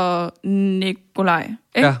 Jonas og Nikolaj.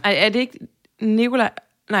 Ja. Er det ikke Nikolaj?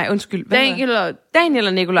 Nej, undskyld. Daniel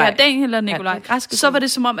og Nikolaj. Ja, Daniel og Nikolaj. Ja, så var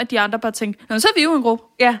det som om, at de andre bare tænkte, så er vi jo en gruppe.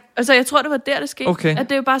 Ja. Altså, jeg tror, det var der, det skete. Okay. At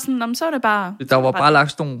det jo bare sådan, så er det bare... Der var bare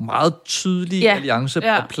lagt sådan nogle meget tydelige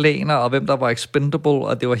allianceplaner, og hvem der var expendable,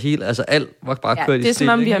 og det var helt, altså alt var bare kørt i stil. Det er som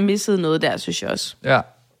om, vi har misset noget der, synes jeg også. Ja.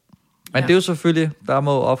 Men det er jo selvfølgelig, der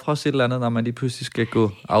må ofres et eller andet, når man lige pludselig skal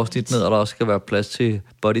gå afsnit ned, og der også skal være plads til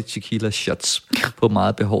body tequila shots på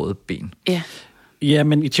meget behårede ben. Ja. Ja,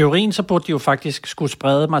 men i teorien, så burde de jo faktisk skulle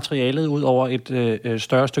sprede materialet ud over et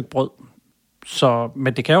større stykke brød.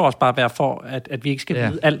 Men det kan jo også bare være for, at vi ikke skal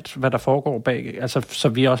vide alt, hvad der foregår bag. Altså, så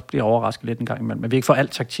vi også bliver overrasket lidt en gang imellem. Men vi ikke får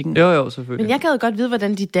alt taktikken. Jo, selvfølgelig. Men jeg gad godt vide,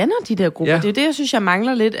 hvordan de danner de der grupper. Ja. Det er det, jeg synes, jeg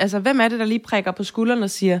mangler lidt. Altså, hvem er det, der lige prikker på skulderen og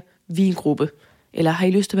siger, vi er en gruppe? Eller har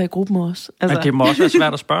I lyst til at være i gruppen med os? Altså. Men det må også være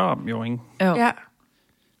svært at spørge om, jo, ikke? Ja.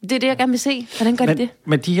 Det er det, jeg gerne vil se. Hvordan gør de det?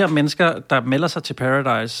 Men de her mennesker, der melder sig til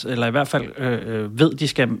Paradise, eller i hvert fald ved, de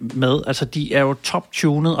skal med, altså de er jo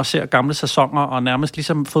top-tunet og ser gamle sæsoner, og nærmest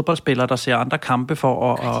ligesom fodboldspillere, der ser andre kampe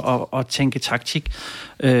for at tænke taktik.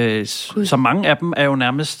 Så mange af dem er jo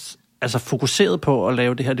nærmest fokuseret på at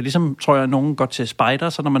lave det her. Det er ligesom, tror jeg, at nogen går til Spider,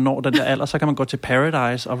 så når man når den der alder, så kan man gå til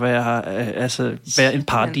Paradise og være en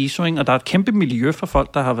paradiso, ikke? Og der er et kæmpe miljø for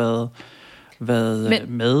folk, der har været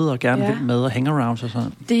med og gerne vil med og hangarounds og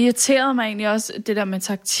sådan. Det irriterede mig egentlig også, det der med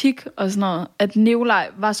taktik og sådan noget, at Nikolaj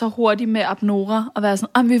var så hurtig med Abnora og være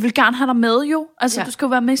sådan, vi vil gerne have dig med jo. Altså, du skal jo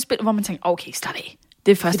være med i spil, hvor man tænker, okay, start af.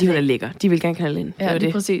 Det er først. Fordi hun er lækker. De vil gerne knalde ind. Ja, det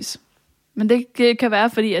er præcis. Men det kan være,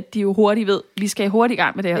 fordi at de jo hurtigt ved, vi skal hurtigt i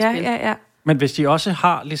gang med det her spil. Ja. Men hvis de også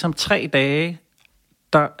har ligesom 3 dage,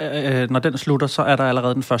 når den slutter, så er der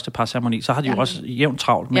allerede den første parceremoni. Så har de jo også jævnt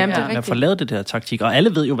travlt med at forlade det der taktik. Og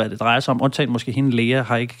alle ved jo, hvad det drejer sig om. Undtagen måske hende, Lea,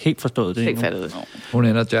 har ikke helt forstået det endnu. Hun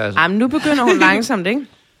ender jazz. Jamen, nu begynder hun langsomt, ikke?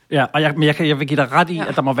 Ja, og jeg vil give dig ret i,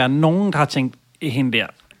 at der må være nogen, der har tænkt, hende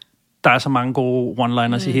der er så mange gode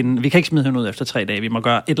one-liners i hende. Vi kan ikke smide hende ud efter 3 dage. Vi må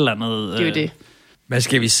gøre et eller andet. Det er jo det. Men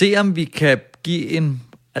skal vi se, om vi kan give en...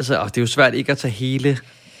 Altså, det er jo svært ikke at tage hele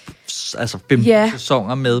 15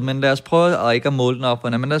 sæsoner med, men lad os prøve at ikke at måle den op,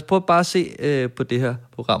 men lad os prøve bare at se på det her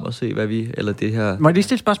program og se, hvad vi... Eller det her... Må jeg lige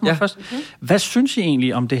stille et spørgsmål først? Hvad synes I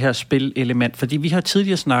egentlig om det her spillelement? Fordi vi har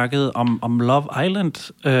tidligere snakket om Love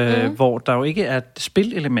Island, hvor der jo ikke er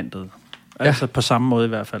spilelementet. Altså på samme måde i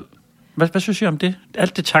hvert fald. Hvad synes I om det?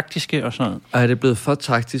 Alt det taktiske og sådan noget? Er det blevet for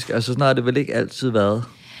taktisk? Altså sådan har det vel ikke altid været?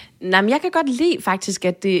 Nej, men jeg kan godt lide faktisk,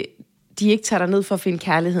 at de ikke tager dig ned for at finde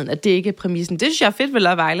kærligheden, at det ikke er præmissen. Det synes jeg er fedt ved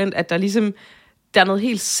Love Island, at der ligesom, der er noget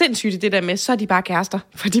helt sindssygt i det der med, så er de bare kærester,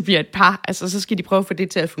 for de bliver et par. Altså, så skal de prøve at få det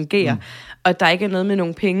til at fungere. Og der ikke er noget med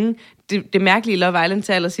nogle penge. Det mærkelige i Love Island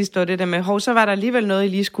til allersidst var det der med, så var der alligevel noget, I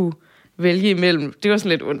lige skulle vælge imellem. Det var sådan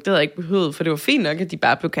lidt ondt, det havde jeg ikke behøvet, for det var fint nok, at de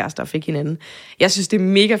bare blev kærester og fik hinanden. Jeg synes, det er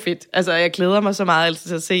mega fedt. Altså, jeg glæder mig så meget altid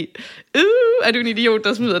til at se, er du en idiot,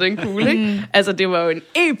 der smider den kugle, ikke? Altså, det var jo en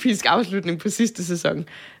episk afslutning på sidste sæson.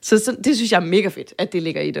 Så det synes jeg er mega fedt, at det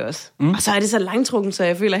ligger i det også. Og så er det så langtrukken, så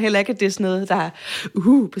jeg føler heller ikke, at det er sådan noget, der er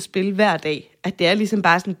på spil hver dag. At det er ligesom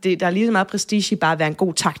bare sådan, der er lige så meget prestige i bare at være en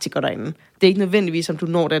god taktiker derinde. Det er ikke nødvendigvis, om du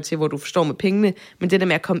når dertil, hvor du forstår med pengene, men det der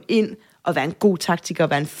med at komme ind og være en god taktiker og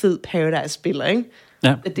være en fed Paradise-spiller, ikke?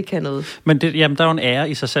 Ja. Det kan noget. Men der er jo en ære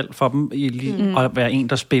i sig selv for dem, at være en,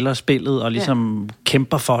 der spiller spillet, og ligesom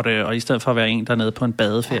kæmper for det, og i stedet for at være en, der er nede på en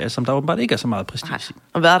badeferie, som der åbenbart ikke er så meget prestige i.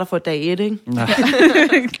 Og hvad er der for dag 1, ikke?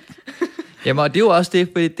 Jamen, og det er jo også det,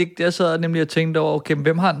 fordi det jeg sad nemlig og tænkte over, okay,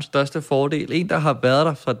 hvem har den største fordel? En, der har været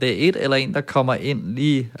der fra dag 1, eller en, der kommer ind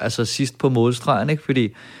lige sidst på målstregen, ikke?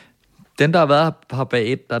 Fordi den, der har været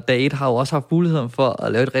her dag 1, har jo også haft muligheden for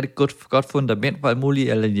at lave et rigtig godt fundament for alle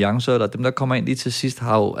mulige alliancer, eller dem, der kommer ind lige til sidst,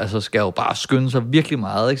 har jo, skal jo bare skynde sig virkelig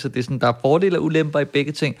meget, ikke? Så det er sådan, der er fordele og ulemper i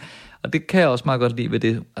begge ting, og det kan jeg også meget godt lide ved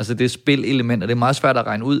det. Altså, det er spil-element, og det er meget svært at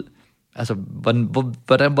regne ud. Altså,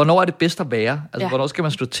 hvornår er det bedst at være? Altså, hvornår skal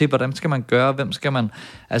man slå til? Hvordan skal man gøre? Hvem skal man...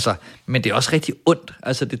 Altså, men det er også rigtig ondt.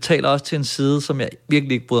 Altså, det taler også til en side, som jeg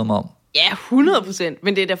virkelig ikke bryder mig om. Ja, 100%.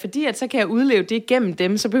 Men det er da fordi, at så kan jeg udleve det igennem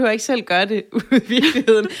dem, så behøver jeg ikke selv gøre det ude i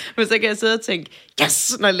virkeligheden. Men så kan jeg sidde og tænke,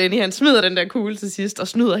 yes, når Lenny han smider den der kugle til sidst, og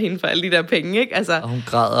snyder hende for alle de der penge, ikke? Altså, og hun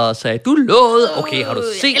græder og sagde, du lovede. Okay, har du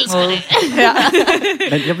set noget? Ja.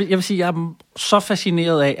 Men jeg vil sige, jeg er så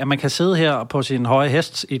fascineret af, at man kan sidde her på sin høje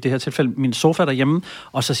hest, i det her tilfælde min sofa derhjemme,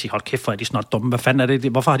 og så sige, hold kæft, hvor er de snart dumme. Hvad fanden er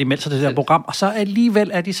det? Hvorfor har de meldt sig til det her program? Og så alligevel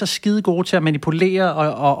er de så skide gode til at manipulere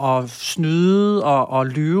og snyde og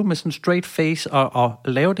lyve med sådan straight face og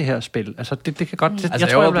lave det her spil. Altså, det kan godt... Jeg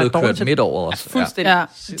tror, jeg er blevet kørt midt over også. Fuldstændig.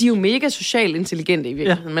 Ja. De er jo mega socialt intelligente i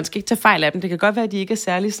virkeligheden. Ja. Man skal ikke tage fejl af dem. Det kan godt være, at de ikke er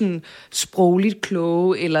særlig sådan sprogligt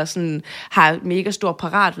kloge, eller sådan har mega stor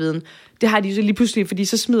paratviden. Det har de jo så lige pludselig, fordi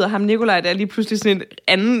så smider ham Nikolaj der lige pludselig sådan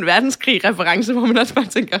en 2. verdenskrig-reference, hvor man også bare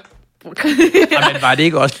tænker... Men var det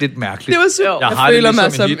ikke også lidt mærkeligt? Det var så. Jeg føler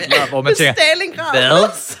mig som Hitler, hvor man tænker, Stalingrad. Hvad?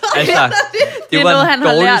 Altså, det var noget, den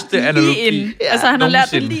dårligste analogi. Ja. Altså, han har lært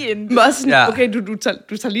det lige inden. Okay, du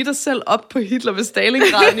tager lige dig selv op på Hitler ved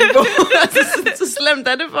Stalingrad-niveau. så slemt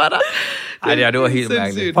er det for dig. Nej, det var helt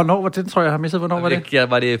mærkeligt. Hvornår var det, tror jeg har misset? Hvornår var det? Ja,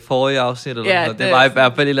 var det forrige afsnit eller noget? Det var i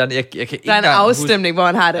hvert fald et eller andet. Jeg kan der er en afstemning, hvor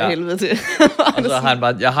han har det helvede til. Og så har han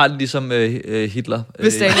bare, jeg har det ligesom Hitler.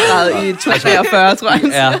 Ved Stalingrad i 243, tror jeg.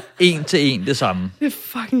 Ja, 1-1 det samme. Det er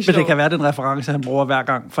fucking sjovt. Men det kan være den reference, han bruger hver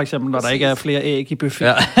gang. For eksempel, når der ikke er flere æg i buffet.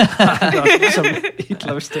 Ja. Som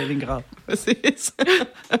Hitler ved Stalingrad. Præcis.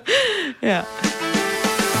 Ja.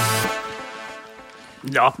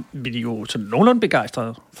 Ja, vi er jo sådan nogenlunde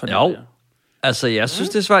begejstrede for det. Jo. Altså, jeg synes,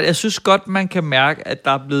 det er svært. Jeg synes godt, man kan mærke, at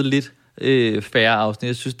der er blevet lidt færre afsnit.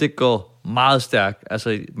 Jeg synes, det går meget stærkt.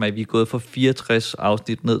 Altså, vi er gået fra 64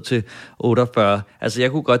 afsnit ned til 48. Altså,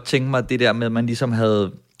 jeg kunne godt tænke mig det der med, at man ligesom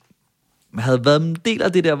havde været en del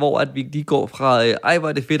af det der, hvor at vi lige går fra, hvor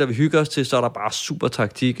er det fedt, at vi hygger os til, så er der bare super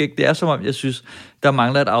taktik, ikke? Det er som om, jeg synes, der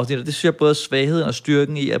mangler et afsnit, og det synes jeg både svagheden og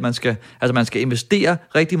styrken i, at man skal investere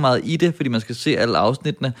rigtig meget i det, fordi man skal se alle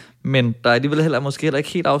afsnittene, men der er alligevel måske heller ikke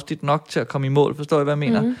helt afsnit nok til at komme i mål, forstår I, hvad jeg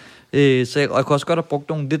mener? Så jeg kunne også godt have brugt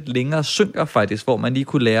nogle lidt længere synker faktisk, hvor man lige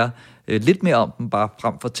kunne lære lidt mere om dem, bare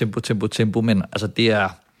frem for tempo, men altså det er...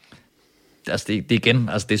 Altså det igen,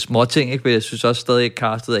 altså det er små ting, ikke? Men jeg synes også stadig, at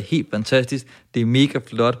castet er helt fantastisk. Det er mega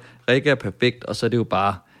flot. Rikke er perfekt, og så er det jo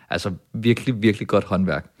bare altså virkelig, virkelig godt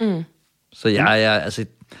håndværk. Så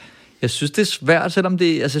jeg synes, det er svært, selvom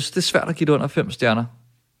jeg synes, det er svært at give det under 5 stjerner.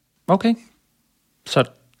 Okay. Så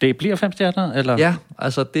det bliver 5 stjerner, eller? Ja,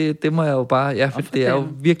 altså det må jeg jo bare, for det er jo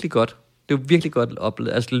virkelig godt. Det er jo virkelig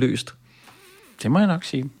godt løst. Det må jeg nok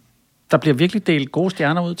sige. Der bliver virkelig delt gode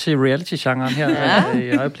stjerner ud til reality-genren her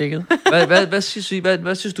i øjeblikket.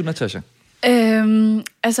 Hvad synes du, Natasha?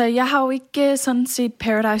 Altså, jeg har jo ikke sådan set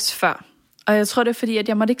Paradise før. Og jeg tror, det er fordi, at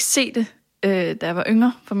jeg måtte ikke se det, da jeg var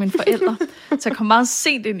yngre for mine forældre. Så jeg kom meget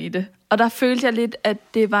sent ind i det. Og der følte jeg lidt, at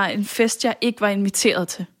det var en fest, jeg ikke var inviteret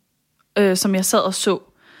til. Som jeg sad og så.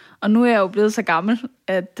 Og nu er jeg jo blevet så gammel,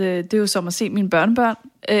 at det er jo som at se mine børnebørn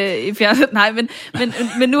i fjernsynet. Nej,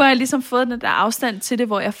 men nu har jeg ligesom fået den der afstand til det,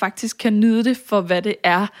 hvor jeg faktisk kan nyde det for, hvad det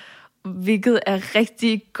er, hvilket er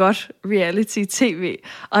rigtig godt reality-tv.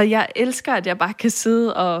 Og jeg elsker, at jeg bare kan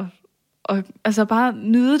sidde og altså bare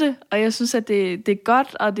nyde det. Og jeg synes, at det er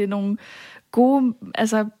godt, og det er nogle gode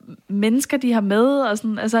mennesker, de har med. Og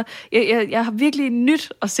sådan. Altså, jeg har virkelig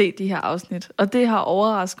nyt at se de her afsnit, og det har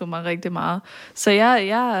overrasket mig rigtig meget. Så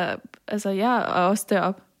jeg er også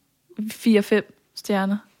deroppe. 4-5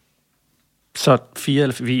 stjerner. Så 4,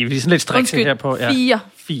 eller vi er sådan lidt strikse her på. 4.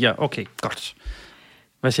 4, okay, godt.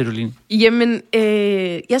 Hvad siger du, Line? Jamen,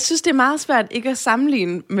 jeg synes, det er meget svært ikke at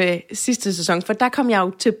sammenligne med sidste sæson, for der kom jeg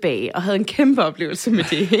jo tilbage og havde en kæmpe oplevelse med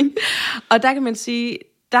det, ikke? Og der kan man sige,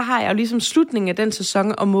 der har jeg jo ligesom slutningen af den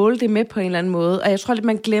sæson og måle det med på en eller anden måde. Og jeg tror lidt,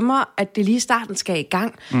 man glemmer, at det lige i starten skal i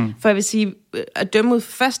gang. For jeg vil sige, at dømme ud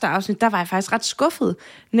for første afsnit, der var jeg faktisk ret skuffet.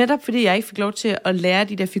 Netop fordi jeg ikke fik lov til at lære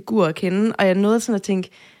de der figurer at kende. Og jeg nåede sådan at tænke,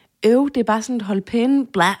 det er bare sådan et hold pæne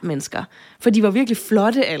mennesker. For de var virkelig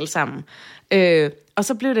flotte alle sammen. Og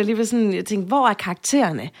så blev det alligevel sådan, jeg tænkte, hvor er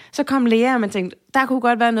karaktererne? Så kom Lea, og man tænkte, der kunne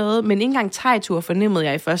godt være noget, men ikke engang Tejtur fornemmede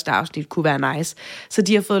jeg i første afsnit kunne være nice. Så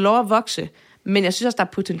de har fået lov at vokse. Men jeg synes også, der er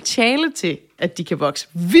potentiale til, at de kan vokse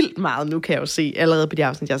vildt meget. Nu kan jeg jo se, allerede på de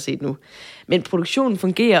afsnit, jeg har set nu. Men produktionen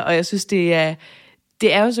fungerer, og jeg synes, det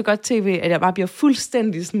er jo så godt tv, at jeg bare bliver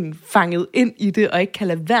fuldstændig sådan fanget ind i det, og ikke kan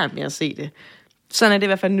lade være med at se det. Sådan er det i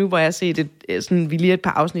hvert fald nu, hvor jeg har set det, sådan, vi lige et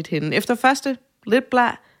par afsnit henne. Efter første, lidt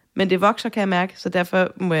blær, men det vokser, kan jeg mærke, så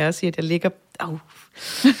derfor må jeg også sige, at jeg ligger...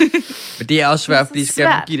 Men det er også svært, fordi skal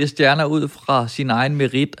man give det stjerner ud fra sin egen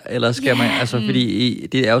merit, eller skal man, altså fordi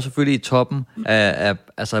det er jo selvfølgelig i toppen af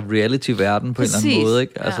altså reality-verden på en eller anden måde,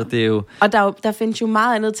 ikke? Altså det er jo... Og der findes jo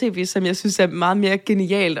meget andet tv, som jeg synes er meget mere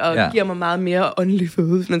genialt, og giver mig meget mere åndelig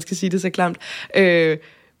føde, hvis man skal sige det så klamt.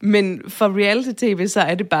 Men for reality-tv, så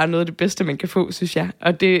er det bare noget af det bedste, man kan få, synes jeg.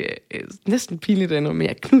 Og det er næsten pinligt endnu, men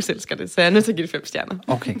jeg knuselsker det, så jeg er nødt til at give det 5 stjerner.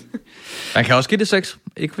 Okay. Man kan også give det 6.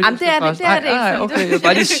 Ikke fordi jamen, det er det ikke. Okay, jeg vil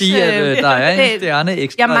bare lige sige, at der er en stjerne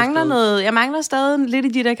ekstra. Jeg mangler stadig lidt i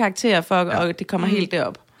de der karakterer, for at det kommer helt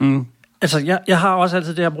derop. Altså, jeg har også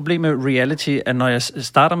altid det her problem med reality, at når jeg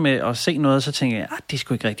starter med at se noget, så tænker jeg, det er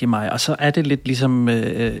sgu ikke rigtig mig. Og så er det lidt ligesom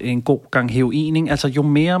en god gang heroin, ikke? Altså, jo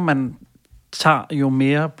mere man tager, jo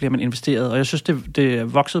mere bliver man investeret. Og jeg synes, det er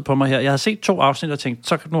vokset på mig her. Jeg har set 2 afsnit og tænkt,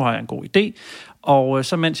 så nu har jeg en god idé. Og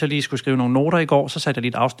så mens jeg lige skulle skrive nogle noter i går, så satte jeg lige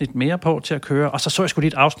et afsnit mere på til at køre. Og så jeg sgu lige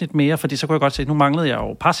et afsnit mere, fordi så kunne jeg godt se, at nu manglede jeg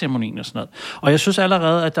jo parceremonien og sådan noget. Og jeg synes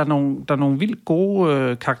allerede, at der er nogle vildt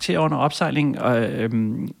gode karakterer under opsejling.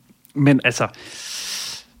 Men altså...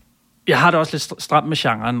 Jeg har det også lidt stramt med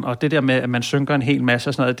genren, og det der med, at man synker en hel masse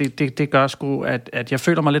og sådan noget, det gør sgu, at jeg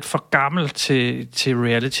føler mig lidt for gammel til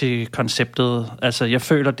reality-konceptet. Altså, jeg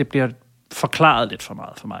føler, det bliver forklaret lidt for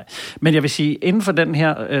meget for mig. Men jeg vil sige, inden for den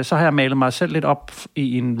her, så har jeg malet mig selv lidt op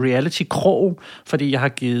i en reality-krog, fordi jeg har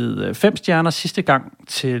givet 5 stjerner sidste gang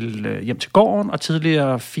til Hjem til gården, og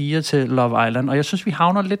tidligere 4 til Love Island. Og jeg synes, vi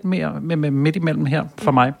havner lidt mere med midt imellem her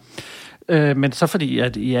for mig. Men så fordi,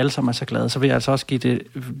 at I alle sammen er så glade, så vil jeg altså også give det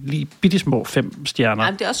lige bittesmå 5 stjerner.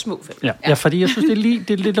 Ja, det er også små 5. Ja, fordi jeg synes,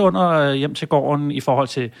 det er lidt under Hjem til gården i forhold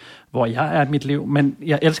til, hvor jeg er i mit liv. Men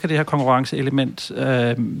jeg elsker det her konkurrenceelement,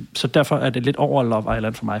 så derfor er det lidt over Love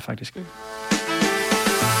Island for mig, faktisk. Det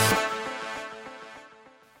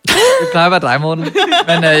plejer at være dig, Morten.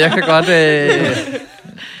 Men jeg kan godt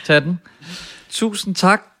tage den. Tusind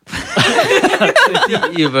tak.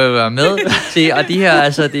 fordi I vil være med til, og de her,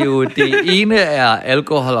 altså det er jo, det ene er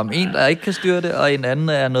alkohol om en, der ikke kan styre det, og en anden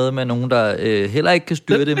er noget med nogen, der heller ikke kan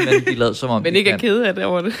styre det, men de lader som om men ikke er kede af det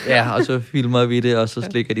over det. Ja, og så filmer vi det, og så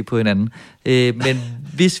slikker de på hinanden. Men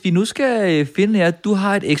hvis vi nu skal finde jer, du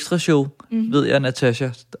har et ekstra show, ved jeg, Natasha,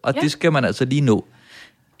 og det skal man altså lige nå.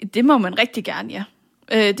 Det må man rigtig gerne, ja.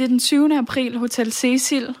 Det er den 20. april, Hotel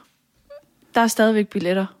Cecil. Der er stadigvæk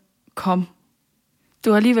billetter. Kom. Du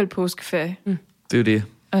har alligevel påskeferie. Det er jo det.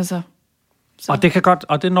 Altså. Så. Og det kan godt,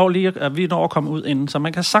 og det når lige, at vi når at komme ud inden, så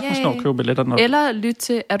man kan sagtens nå at købe billetter. Eller lyt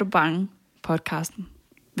til Er du bange? Podcasten,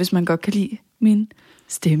 hvis man godt kan lide min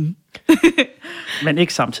stemme. Men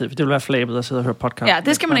ikke samtidig, for det vil være flabet at sidde og høre podcast. Ja,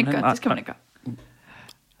 det skal man ikke gøre. Det skal man ikke gøre.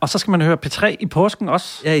 Og så skal man høre P3 i påsken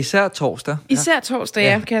også. Ja, især torsdag. Især torsdag,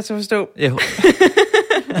 ja, kan jeg så forstå. Ja.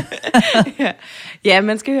 Ja,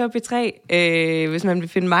 man skal høre P3, hvis man vil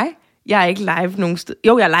finde mig. Jeg er ikke live nogen sted.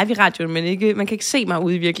 Jo, jeg er live i radioen, men ikke, man kan ikke se mig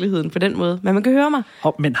ude i virkeligheden på den måde. Men man kan høre mig.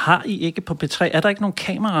 Men har I ikke på P3? Er der ikke nogen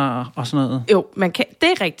kameraer og sådan noget? Jo, man kan, det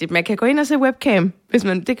er rigtigt. Man kan gå ind og se webcam. Hvis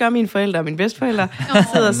man, det gør mine forældre og mine bedsteforældre, og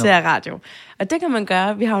sidder og ser radio. Og det kan man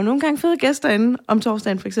gøre. Vi har jo nogle gange fede gæster inde, om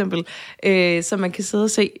torsdagen for eksempel, så man kan sidde og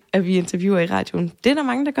se, at vi interviewer i radioen. Det er der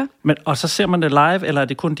mange, der gør. Men, og så ser man det live, eller er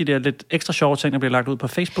det kun de der lidt ekstra sjove ting, der bliver lagt ud på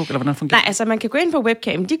Facebook, eller hvordan fungerer det? Nej, altså man kan gå ind på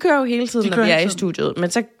webcam. De kører jo hele tiden, når vi er i studiet.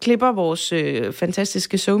 Men så klipper vores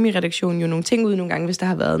fantastiske SoMe-redaktion jo nogle ting ud nogle gange, hvis der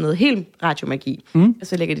har været noget helt radiomagi. Og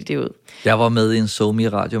så lægger de det ud. Jeg var med i en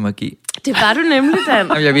SoMe-radiomagi. Det var du nemlig, Dan.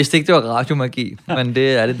 Jamen, jeg vidste ikke, det var radiomagi, men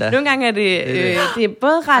det er det da. Nogle gange er det er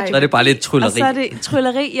både radio, så er det bare lidt trylleri. Og så er det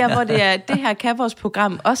trylleri, ja, hvor det er, det her kan vores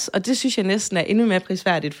program også, og det synes jeg næsten er endnu mere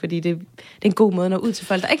prisværdigt, fordi det er en god måde at nå ud til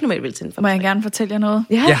folk, der ikke normalt vil tænde for. Må jeg gerne fortælle jer noget?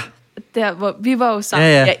 Ja. der, hvor vi var jo sammen.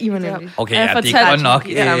 Ja. Ja, I var nemlig. Okay, Jeg ja, det er godt nok.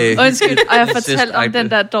 Undskyld, og jeg fortalte om den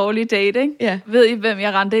der dårlige date, ikke? Ja. Ved I, hvem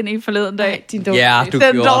jeg rendte ind i forleden dag? Din dårlige Ja, date. du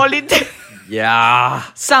Den gjorde. dårlige date. Ja.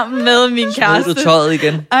 Sammen med min kæreste. Smed du tøjet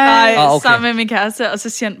igen? Nej, okay. sammen med min kæreste. Og så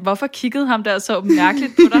siger han, hvorfor kiggede ham der så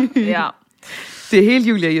mærkeligt på dig? Ja. Det er helt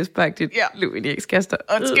Julia Jesper-agtigt. Ja. Louis ekskaster.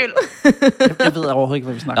 Undskyld. Jeg ved overhovedet ikke,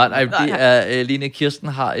 hvad vi snakker Nej, det er Line Kirsten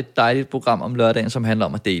har et dejligt program om lørdagen, som handler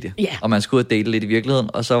om at date. Ja. Og man skal ud og date lidt i virkeligheden.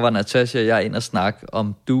 Og så var Natasha og jeg ind og snakke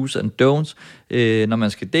om do's and don'ts, når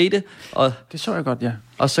man skal date. Og det så jeg godt, ja.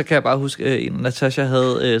 Og så kan jeg bare huske, at Natasha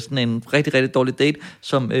havde sådan en rigtig, rigtig dårlig date,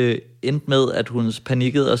 som endte med, at hun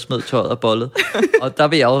panikkede og smed tøjet og bollet. Og der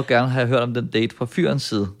vil jeg jo gerne have hørt om den date fra fyrens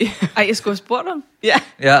side. Ej, jeg skulle have spurgt ham. Ja.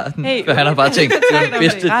 Ja, for han har bare tænkt, det er den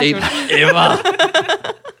bedste date ever.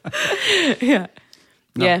 Ja.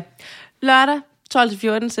 Ja. Lørdag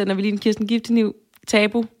 12-14 sender vi lige en Kirsten Giftekniv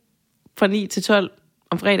Tabu fra 9 til 12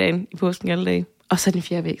 om fredagen i påsken alle dage. Og så den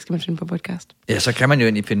fjerde væg skal man finde på podcast. Ja, så kan man jo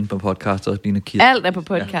egentlig finde på podcast også, Line Kirsten. Alt er på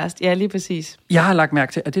podcast, ja lige præcis. Jeg har lagt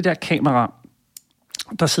mærke til, at det der kamera,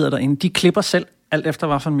 der sidder derinde, de klipper selv, alt efter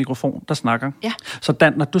hvad for en mikrofon, der snakker. Ja. Så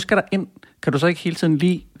Dan, når du skal derind, kan du så ikke hele tiden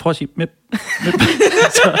lige prøve at sige med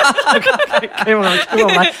så kameraet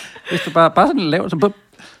skriver mig. Hvis du bare sådan laver så bum.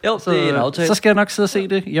 Jo, så, det er en aftale. Så skal jeg nok sidde og se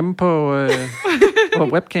det hjemme på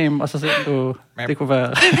webcam, og så se, du, det kunne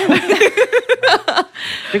være...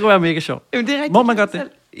 det kunne være mega sjovt. Jamen, det er rigtig må man godt det?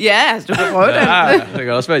 Ja, altså, du kan prøve det. Ja, det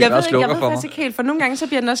kan også være, at jeg I bare slukker ved for mig. faktisk ikke helt, for nogle gange så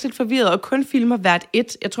bliver den også lidt forvirret, og kun filmer hvert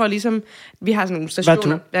et. Jeg tror ligesom, vi har sådan nogle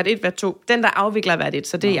stationer. Hvert et, hvert to. Den, der afvikler hvert et,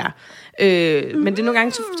 så det er jeg. Men det er nogle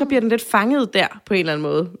gange, så bliver den lidt fanget der, på en eller anden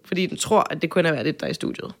måde. Fordi den tror, at det kun er hvert et, der er i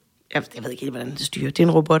studiet. Jeg ved ikke helt, hvordan det styrer. Det er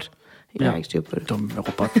en robot. Jeg har ikke styr på det. Dum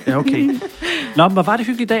robot. Ja, okay. Nå, men hvor var det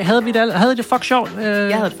hyggeligt i dag? Havde det fuck sjovt?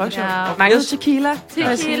 Jeg havde det fuck sjovt. Mange tequila.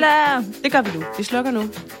 Tequila. Det gør vi nu. Vi slukker nu.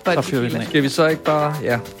 Så fyrer vi den af. Skal vi så ikke bare...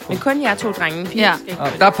 Ja. Men kun jer to drenge. Ja.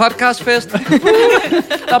 Der er podcastfest.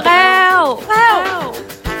 Wow.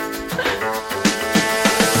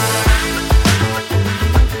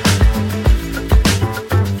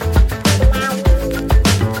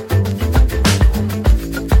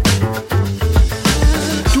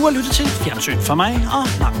 Du har lyttet til Fjernsyn for mig, og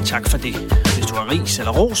mange tak for det. Hvis du har ris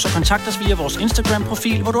eller ros, så kontakt os via vores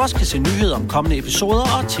Instagram-profil, hvor du også kan se nyheder om kommende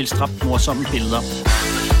episoder og tilstrap morsomme billeder.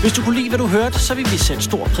 Hvis du kunne lide, hvad du hørte, så vil vi sætte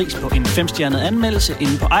stor pris på en 5-stjernet anmeldelse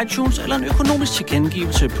inde på iTunes eller en økonomisk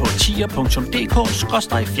tilkendegivelse på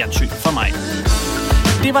tier.dk/fjernsyn for mig.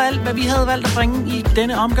 Det var alt, hvad vi havde valgt at bringe i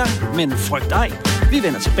denne omgang, men frygt ej. Vi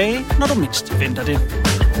vender tilbage, når du mindst venter det.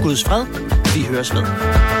 Guds fred. Vi høres ved.